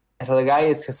Street. And so the guy,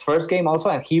 it's his first game also,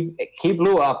 and he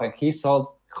blew up and he sold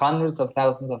hundreds of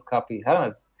thousands of copies. I don't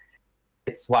know,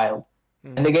 it's wild.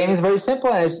 And the game is very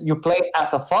simple, and you play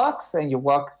as a fox and you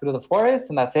walk through the forest,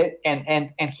 and that's it.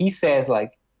 And he says,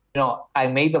 like, I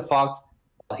made the fox.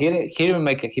 He didn't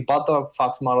make it. He bought the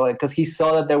fox model because he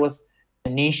saw that there was a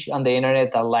niche on the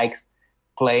internet that likes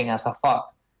playing as a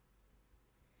fox.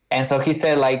 And so he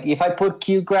said, like, if I put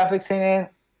cute graphics in it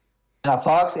and a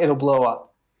fox, it'll blow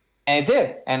up. And it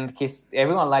did. And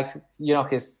everyone likes,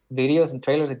 his videos and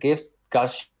trailers and GIFs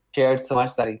got shared so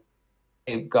much that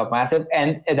it got massive.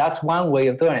 And that's one way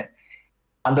of doing it.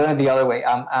 I'm doing it the other way.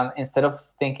 I'm instead of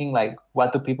thinking, like,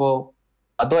 what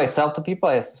do I sell to people,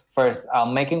 is first,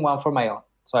 I'm making one for my own.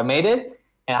 So I made it,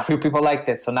 and a few people liked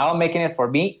it. So now I'm making it for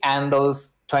me and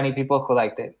those 20 people who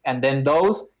liked it. And then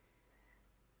those,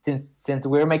 since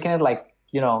we're making it, like,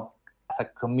 as a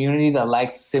community that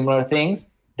likes similar things,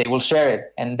 they will share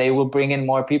it and they will bring in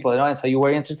more people. And so you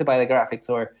were interested by the graphics,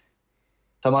 or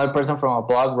some other person from a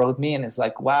blog wrote me and it's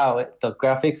like, wow, the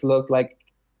graphics look like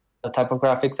the type of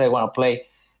graphics I want to play.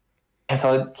 And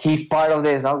so he's part of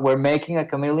this. We're making a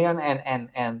Chameleon,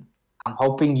 and I'm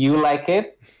hoping you like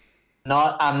it.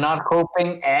 I'm not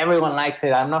hoping everyone likes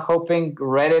it. I'm not hoping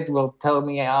Reddit will tell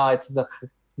me, oh, it's the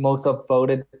most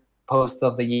upvoted post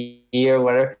of the year,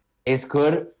 whatever. It's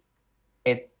good.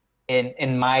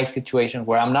 In my situation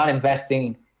where I'm not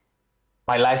investing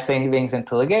my life savings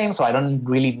into the game, so I don't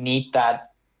really need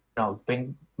that,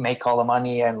 make all the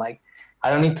money, and, like, I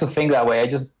don't need to think that way.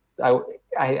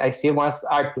 I see it more as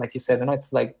art, like you said.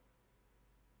 It's like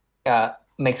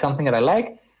make something that I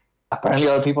like. Apparently,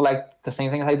 other people like the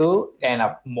same thing as I do, and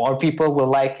more people will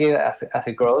like it as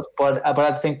it grows. But at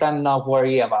the same time, not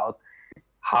worry about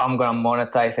how I'm gonna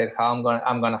monetize it, how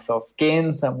I'm gonna sell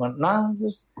skins.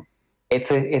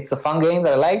 It's a fun game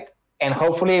that I liked, and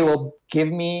hopefully it will give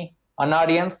me an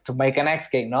audience to make a next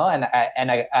game, and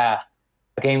a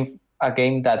game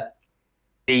that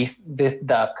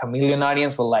the Chameleon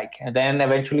audience will like, and then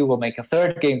eventually we'll make a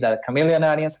third game that the Chameleon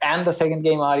audience and the second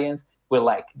game audience will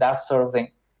like. That sort of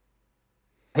thing.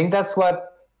 I think that's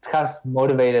what has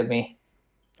motivated me.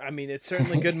 I mean, it's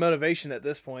certainly good motivation at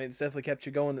this point. It's definitely kept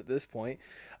you going at this point.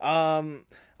 I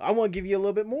want to give you a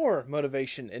little bit more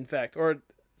motivation, in fact, or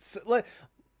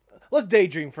let's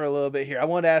daydream for a little bit here. I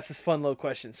want to ask this fun little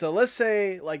question. So let's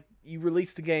say, like, you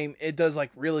release the game, it does,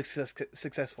 like, really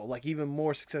successful, like even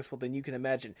more successful than you can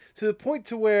imagine, to the point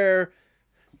to where,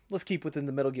 let's keep within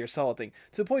the Metal Gear Solid thing,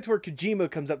 to the point to where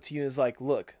Kojima comes up to you and is like,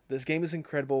 look, this game is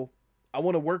incredible. I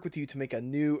want to work with you to make a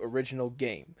new original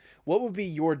game. What would be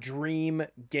your dream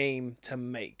game to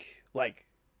make? Like,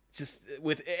 just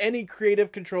with any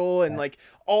creative control and, like,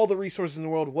 all the resources in the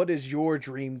world, what is your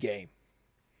dream game?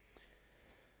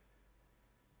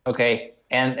 Okay,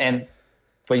 and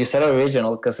but you said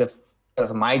original, because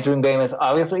my dream game is,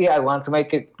 obviously, I want to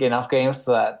make enough games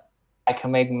so that I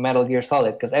can make Metal Gear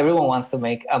Solid, because everyone wants to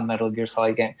make a Metal Gear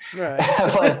Solid game. Right.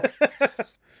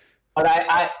 but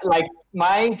I like,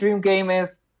 my dream game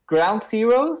is Ground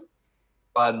Zeroes,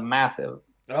 but massive.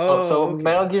 So okay.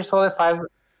 Metal Gear Solid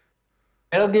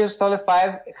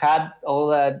 5 had all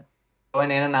that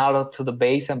going in and out to the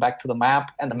base and back to the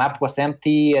map, and the map was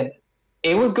empty, and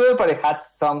it was good, but it had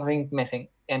something missing.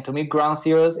 And to me, Ground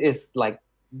Zeroes is, like,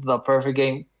 the perfect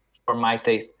game for my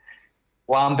taste.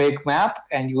 One big map,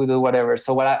 and you do whatever.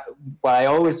 So what I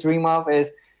always dream of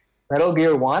is Metal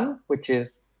Gear 1, which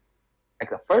is,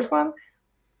 like, the first one,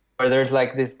 where there's,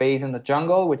 like, this base in the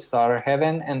jungle, which is Outer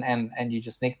Heaven, and you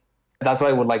just sneak. That's what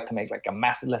I would like to make, like,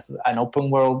 an open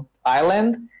world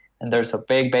island, and there's a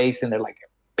big base, and they're, like, a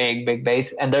big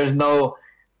base, and there's no,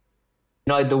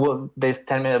 I do this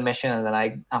 10-minute mission, and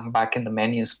then I'm back in the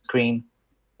menu screen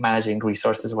managing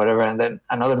resources, whatever, and then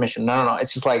another mission. No.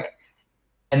 It's just like,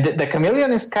 and the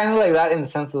Chameleon is kind of like that, in the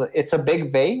sense that it's a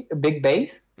big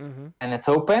base, mm-hmm. and it's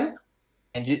open,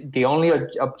 and the only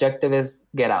objective is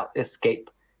get out,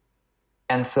 escape.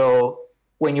 And so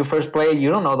when you first play it, you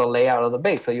don't know the layout of the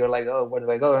base, so you're like, oh, where do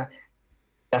I go?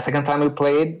 The second time you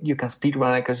play it, you can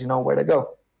speedrun it because you know where to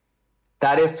go.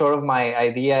 That is sort of my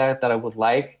idea that I would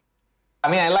like. I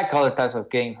mean, I like other types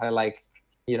of games. I like,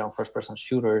 first-person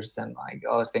shooters and, like,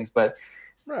 other things. But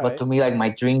to me, like, my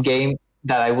dream game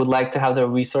that I would like to have the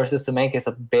resources to make is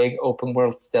a big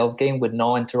open-world stealth game with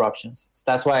no interruptions. So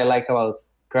that's what I like about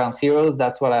Ground Zeroes.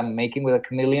 That's what I'm making with a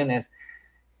Chameleon, is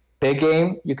big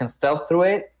game. You can stealth through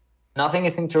it. Nothing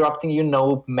is interrupting you.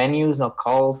 No menus, no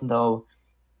calls, no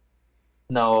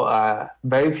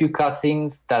very few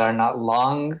cutscenes that are not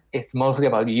long. It's mostly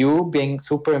about you being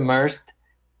super immersed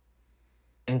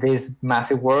in this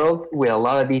massive world with a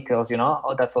lot of details.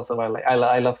 Oh, that's also why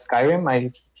I love Skyrim.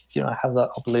 I have the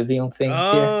Oblivion thing here.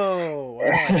 Oh, wow.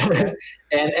 Okay.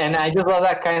 and I just love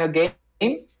that kind of game.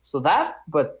 So that,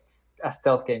 but a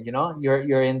stealth game.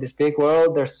 You're in this big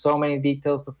world. There's so many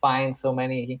details to find, so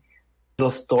many little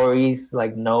stories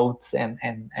like notes and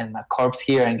a corpse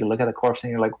here, and you look at the corpse and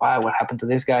you're like, wow, what happened to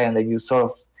this guy? And then you sort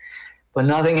of, but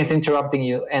nothing is interrupting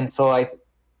you. And so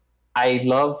I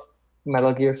love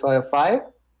Metal Gear Solid 5, one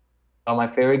of my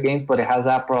favorite games, but it has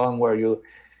that problem where you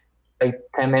like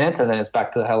 10 minutes and then it's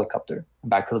back to the helicopter,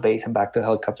 back to the base, and back to the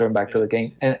helicopter, and back to the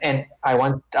game. And I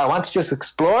want to just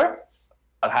explore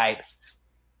but hide.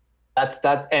 That's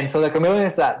and so the chameleon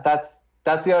is that's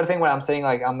the other thing where I'm saying,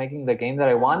 like, I'm making the game that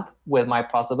I want with my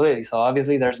possibilities. So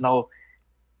obviously there's no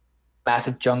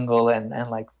massive jungle and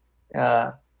like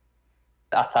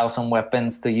 1,000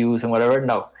 weapons to use and whatever.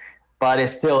 No, but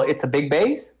it's a big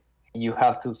base. You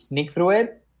have to sneak through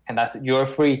it, and you're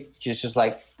free. You just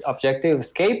like objective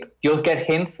escape. You'll get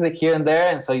hints like here and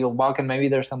there, and so you'll walk and maybe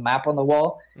there's a map on the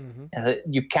wall. Mm-hmm. And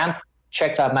you can't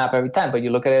check that map every time, but you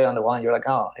look at it on the wall and you're like,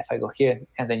 oh, if I go here,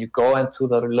 and then you go into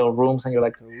the little rooms and you're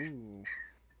like, ooh,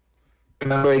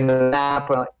 remembering the map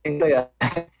or things like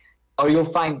that. Or you'll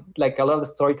find like a lot of the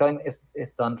storytelling is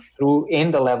done through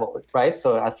in the level, right?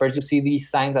 So at first you see these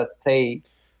signs that say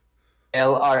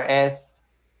LRS,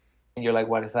 and you're like,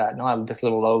 what is that? No, this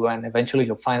little logo, and eventually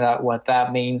you'll find out what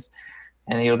that means,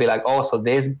 and you'll be like, oh, so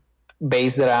this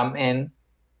base that I'm in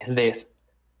is this.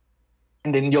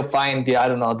 And then you'll find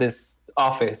this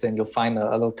office, and you'll find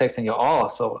a little text, and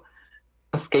so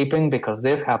escaping because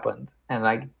this happened, and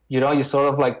like you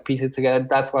sort of like piece it together.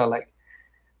 That's why, like,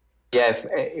 yeah,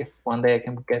 if one day I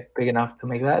can get big enough to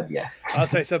make that, yeah. I'll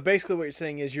say, so basically what you're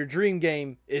saying is your dream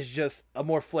game is just a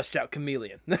more fleshed out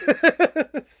chameleon.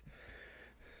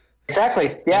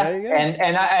 Exactly, yeah,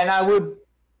 and I would,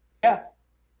 yeah,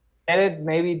 edit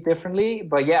maybe differently,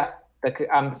 but yeah.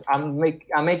 I'm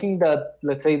making the,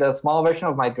 let's say, the small version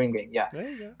of my dream game, yeah.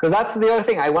 Because that's the other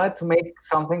thing. I wanted to make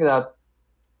something that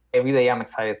every day I'm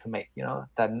excited to make.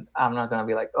 That I'm not gonna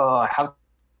be like, oh, I have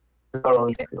to go all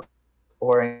these things. It's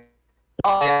boring.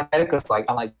 Oh, because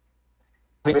I'm like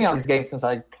playing on these games since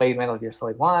I played Metal Gear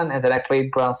Solid 1, and then I played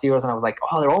Ground Zeroes, and I was like,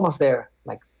 oh, they're almost there.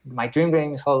 Like my dream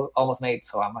game is almost made,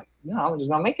 so I'm like, I'm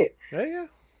just gonna make it. Yeah.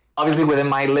 Obviously within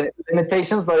my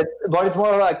limitations, but it's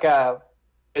more like a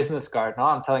business card. No,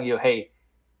 I'm telling you, hey,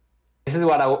 this is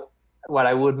what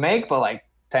I would make, but like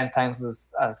 10 times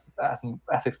as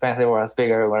expensive or as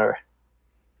bigger or whatever.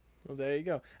 Well, there you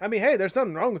go. I mean, hey, there's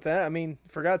nothing wrong with that. I mean,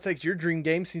 for God's sakes, your dream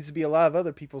game seems to be a lot of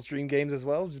other people's dream games as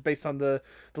well, just based on the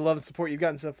love and support you've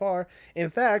gotten so far. In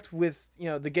fact, with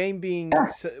the game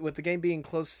being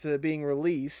close to being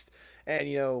released,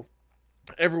 and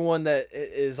everyone that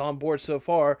is on board so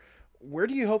far, where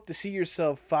do you hope to see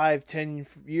yourself 5-10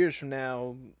 years from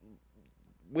now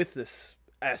with this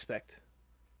aspect?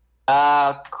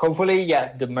 Hopefully,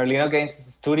 yeah, the Merlino Games is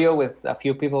a studio with a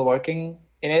few people working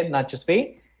in it, not just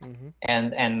me. Mm-hmm.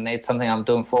 And it's something I'm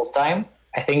doing full time.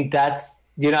 I think that's,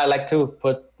 I like to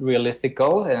put realistic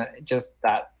goals, and just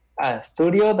that a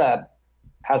studio that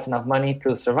has enough money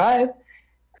to survive,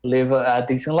 to live a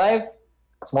decent life.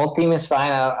 A small team is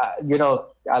fine.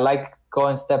 I like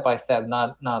going step by step,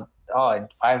 not in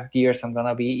 5 years I'm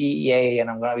gonna be EA and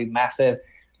I'm gonna be massive.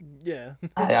 Yeah.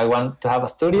 I want to have a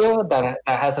studio that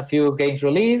has a few games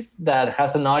released, that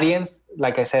has an audience.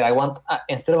 Like I said, I want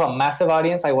instead of a massive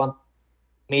audience, I want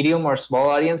medium or small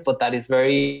audience, but that is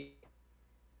very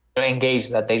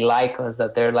engaged, that they like us,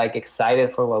 that they're like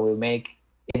excited for what we make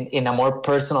in a more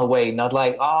personal way, not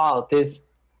like, oh, this.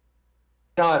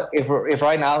 If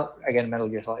right now, again, Metal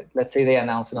Gear Solid, let's say they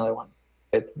announce another one.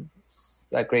 It's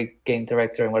a great game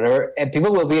director and whatever, and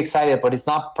people will be excited, but it's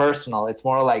not personal. It's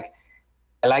more like,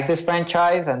 I like this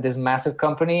franchise and this massive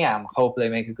company, and hope they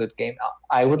make a good game.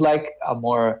 I would like a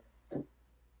more,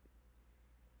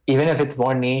 even if it's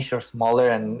more niche or smaller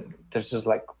and there's just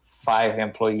like 5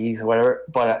 employees or whatever,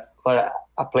 but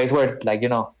a place where, like,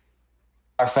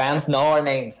 our fans know our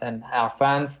names and our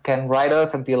fans can write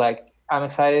us and be like, I'm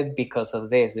excited because of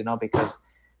this,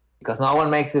 because no one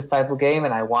makes this type of game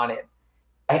and I want it.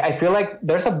 I feel like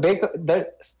there's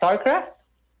StarCraft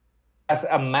has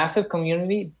a massive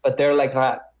community, but they're like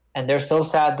that, and they're so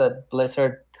sad that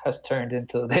Blizzard has turned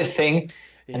into this thing,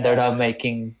 and they're not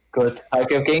making good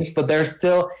StarCraft games, but they're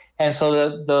still. And so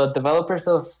the developers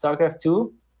of StarCraft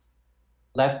 2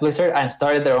 left Blizzard and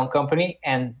started their own company,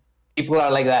 and people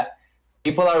are like that.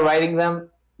 people are writing them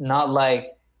not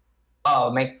like,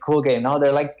 oh, make a cool game. No,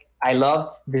 they're like, I love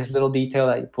this little detail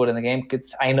that you put in the game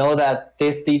because I know that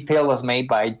this detail was made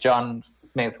by John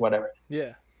Smith, whatever.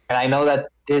 Yeah. And I know that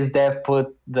this dev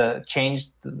put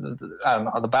changed I don't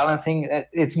know, the balancing.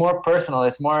 It's more personal.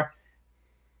 It's more.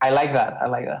 I like that.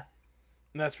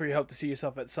 And that's where you hope to see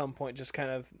yourself at some point, just kind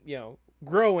of,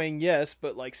 growing, yes,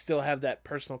 but like still have that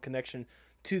personal connection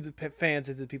to the fans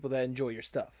and to the people that enjoy your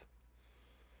stuff.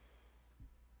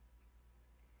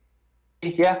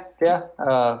 Yeah.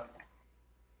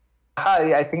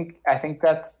 I think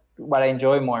that's what I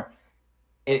enjoy more.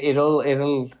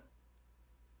 It'll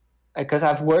because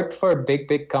I've worked for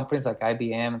big companies like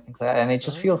IBM and things like that, and it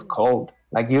just feels cold.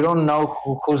 Like you don't know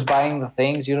who's buying the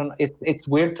things. You don't. It's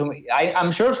weird to me.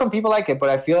 I'm sure some people like it, but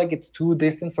I feel like it's too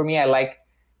distant for me. I like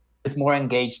this more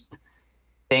engaged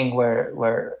thing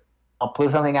where I'll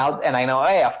put something out and I know,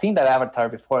 hey, I've seen that avatar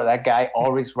before. That guy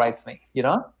always writes me.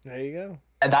 There you go.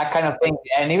 And that kind of thing.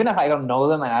 And even if I don't know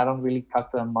them and I don't really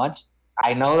talk to them much,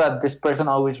 I know that this person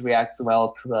always reacts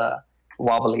well to the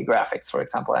wobbly graphics, for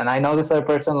example. And I know this other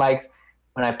person likes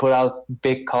when I put out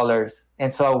big colors.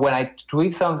 And so when I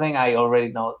tweet something, I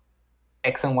already know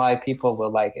X and Y people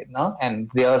will like it, no? And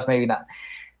the others maybe not.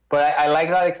 But I like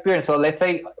that experience. So let's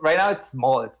say right now it's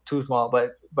small, it's too small,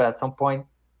 but at some point,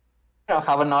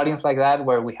 have an audience like that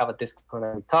where we have a Discord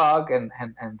where we talk and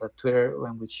the Twitter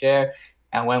when we share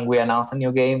and when we announce a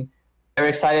new game. They're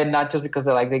excited not just because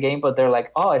they like the game, but they're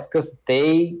like, oh, it's because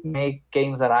they make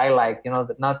games that I like,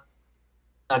 not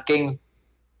games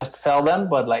just to sell them,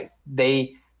 but like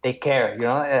they care,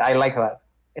 I like that.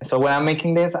 And so when I'm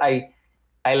making this, I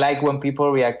like when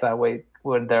people react that way,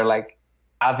 when they're like,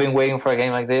 I've been waiting for a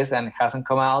game like this and it hasn't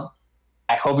come out.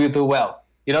 I hope you do well.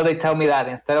 They tell me that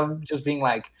instead of just being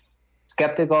like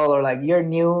skeptical or like, you're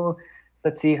new,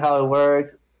 let's see how it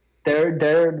works.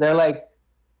 They're like,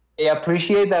 they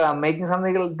appreciate that I'm making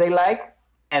something they like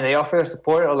and they offer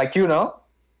support, or like, you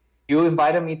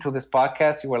invited me to this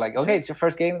podcast. You were like, okay, it's your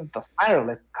first game. It doesn't matter.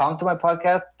 Let's come to my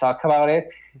podcast, talk about it.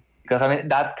 Because I mean,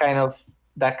 that kind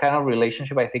of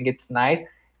relationship, I think it's nice.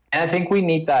 And I think we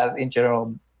need that in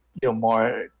general,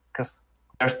 more, because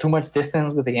there's too much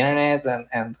distance with the internet.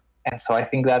 And so I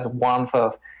think that warmth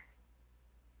of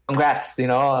congrats,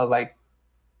 like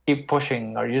keep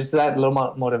pushing, or just that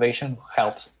little motivation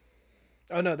helps.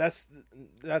 Oh no, that's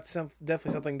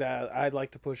definitely something that I'd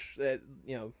like to push.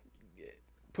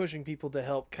 Pushing people to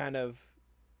help kind of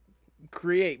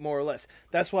create more or less.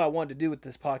 That's what I wanted to do with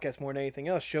this podcast more than anything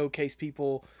else. Showcase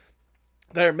people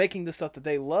that are making the stuff that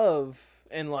they love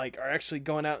and like are actually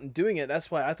going out and doing it. That's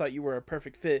why I thought you were a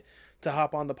perfect fit to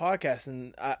hop on the podcast.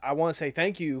 And I want to say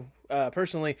thank you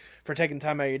personally for taking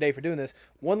time out of your day for doing this.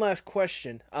 One last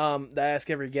question that I ask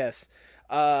every guest.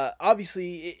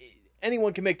 Obviously,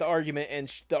 anyone can make the argument,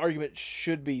 and the argument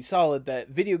should be solid, that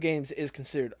video games is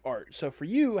considered art. So for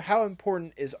you, how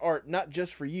important is art, not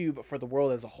just for you, but for the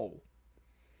world as a whole?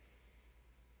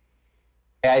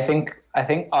 Yeah, I think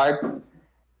art,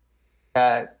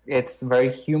 it's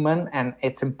very human, and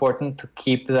it's important to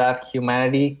keep that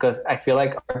humanity, because I feel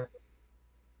like art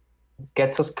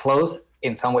gets us close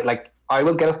in some way. Like art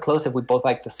will get us close if we both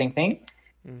like the same thing,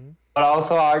 but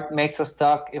also art makes us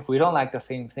stuck if we don't like the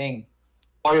same thing.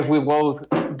 Or if we both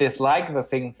dislike the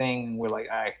same thing, we're like,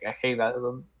 I hate that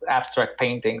abstract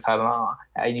paintings, I don't know.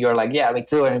 And you're like, yeah, me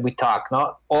too, and we talk,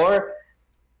 no? Or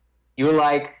you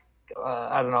like,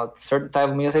 I don't know, certain type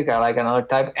of music, I like another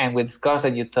type, and we discuss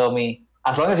it, you tell me,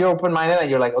 as long as you're open-minded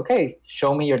and you're like, okay,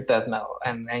 show me your death metal,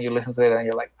 and you listen to it and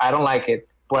you're like, I don't like it,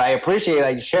 but I appreciate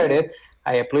that you shared it,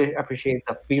 I appreciate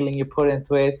the feeling you put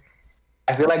into it.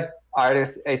 I feel like art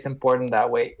is important that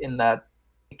way, in that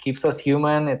it keeps us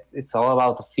human. It's all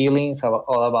about the feelings,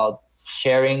 all about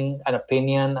sharing an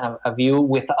opinion, a view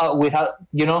without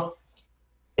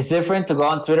it's different to go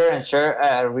on Twitter and share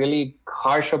a really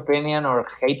harsh opinion or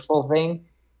hateful thing.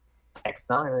 Next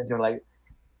time, and you're like,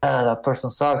 that person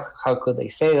sucks. How could they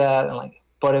say that? And like,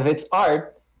 but if it's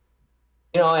art,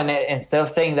 and instead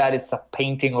of saying that it's a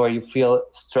painting or you feel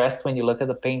stressed when you look at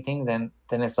the painting, then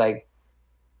it's like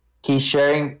he's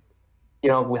sharing,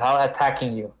 without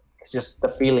attacking you. It's just the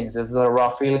feelings. This is a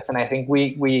raw feelings, and I think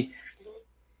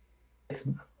it's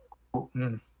I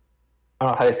don't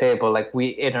know how to say it, but like we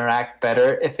interact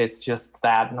better if it's just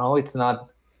that. No, it's not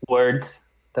words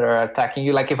that are attacking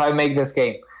you. Like if I make this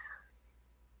game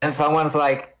and someone's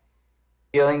like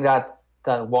feeling that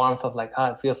warmth of like,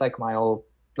 it feels like my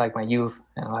youth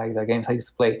and like the games I used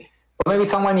to play. But maybe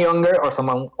someone younger or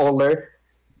someone older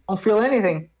don't feel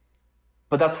anything,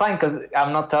 but that's fine, because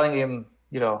I'm not telling him,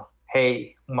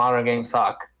 hey, modern games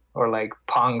suck, or like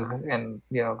Pong and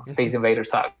Space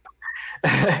Invaders suck.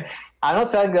 I'm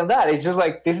not telling them that. It's just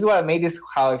like, this is what I made, this is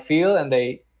how I feel, and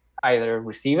they either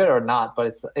receive it or not.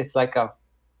 But it's like a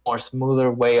more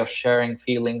smoother way of sharing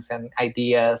feelings and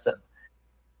ideas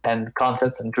and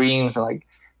concepts and dreams, and like,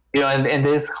 in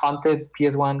this haunted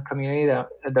PS1 community,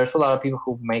 there's a lot of people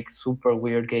who make super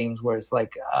weird games where it's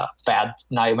like a bad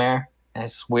nightmare and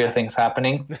it's weird things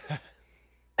happening.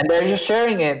 And they're just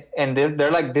sharing it, and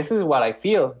they're like, this is what I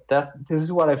feel. This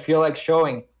is what I feel like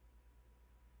showing.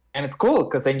 And it's cool,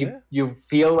 because then you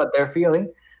feel what they're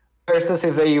feeling, versus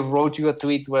if they wrote you a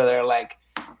tweet where they're like,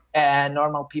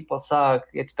 normal people suck,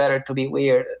 it's better to be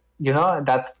weird.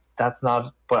 That's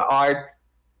not, but art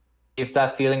gives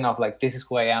that feeling of like, this is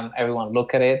who I am, everyone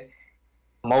look at it,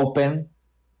 I'm open,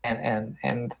 and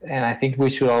I think we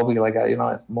should all be like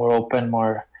that, more open,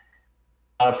 more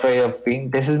not afraid of being,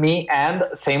 this is me. And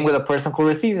same with the person who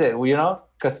receives it,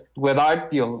 because with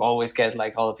art you'll always get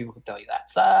like all the people who tell you that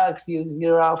sucks,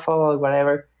 you're awful,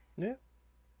 whatever. Yeah,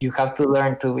 you have to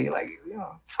learn to be like,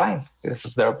 it's fine, this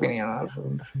is their opinion, it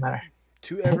doesn't matter.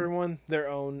 To everyone their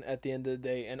own at the end of the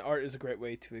day, and art is a great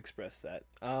way to express that.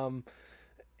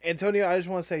 Antonio, I just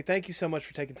want to say thank you so much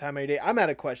for taking time out of your day. I'm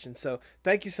out of questions, so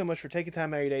thank you so much for taking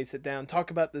time out of your day to sit down, talk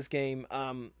about this game.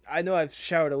 I know I've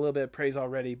showered a little bit of praise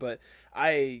already, but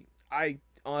I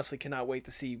honestly cannot wait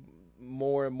to see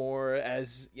more and more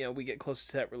as we get closer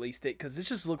to that release date, because it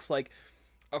just looks like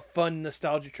a fun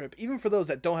nostalgia trip, even for those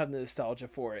that don't have the nostalgia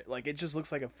for it. Like, it just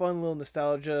looks like a fun little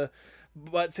nostalgia,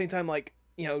 but at the same time, like,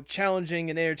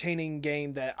 challenging and entertaining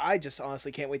game that I just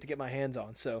honestly can't wait to get my hands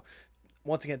on. So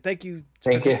once again, thank you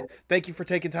for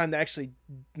taking time to actually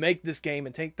make this game,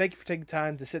 and thank you for taking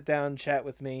time to sit down and chat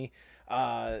with me.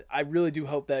 I really do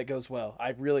hope that it goes well.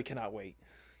 I really cannot wait.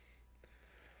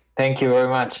 Thank you very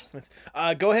much.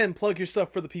 Go ahead and plug your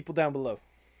stuff for the people down below.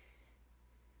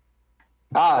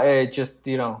 Just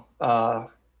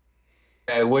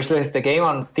wishlist the game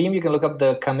on Steam. You can look up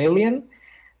The Chameleon,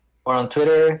 or on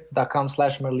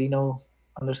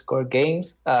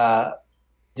Twitter.com/Merlino_games.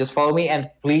 Just follow me, and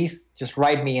please just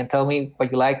write me and tell me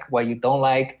what you like, what you don't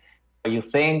like, what you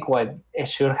think, what it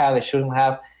should have, it shouldn't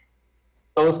have.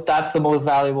 That's the most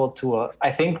valuable tool, I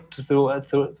think,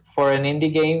 for an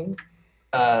indie game,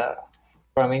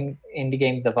 from an indie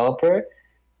game developer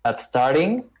that's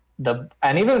starting,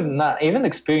 and even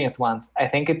experienced ones. I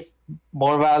think it's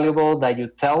more valuable that you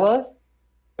tell us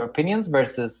your opinions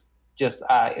versus just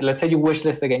let's say you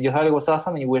wishlist again. You thought it was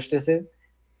awesome and you wishlisted.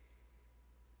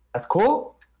 That's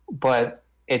cool. But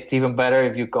it's even better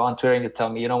if you go on Twitter and you tell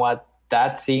me, you know what,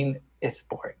 that scene is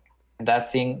boring, and that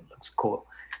scene looks cool.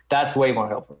 That's way more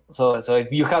helpful. So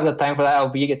if you have the time for that, I'll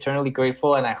be eternally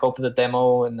grateful, and I hope the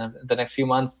demo in the next few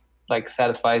months like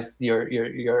satisfies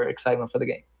your excitement for the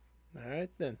game. All right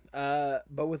then.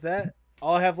 But with that,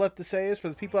 all I have left to say is, for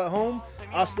the people at home,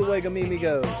 hasta luego,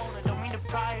 amigos.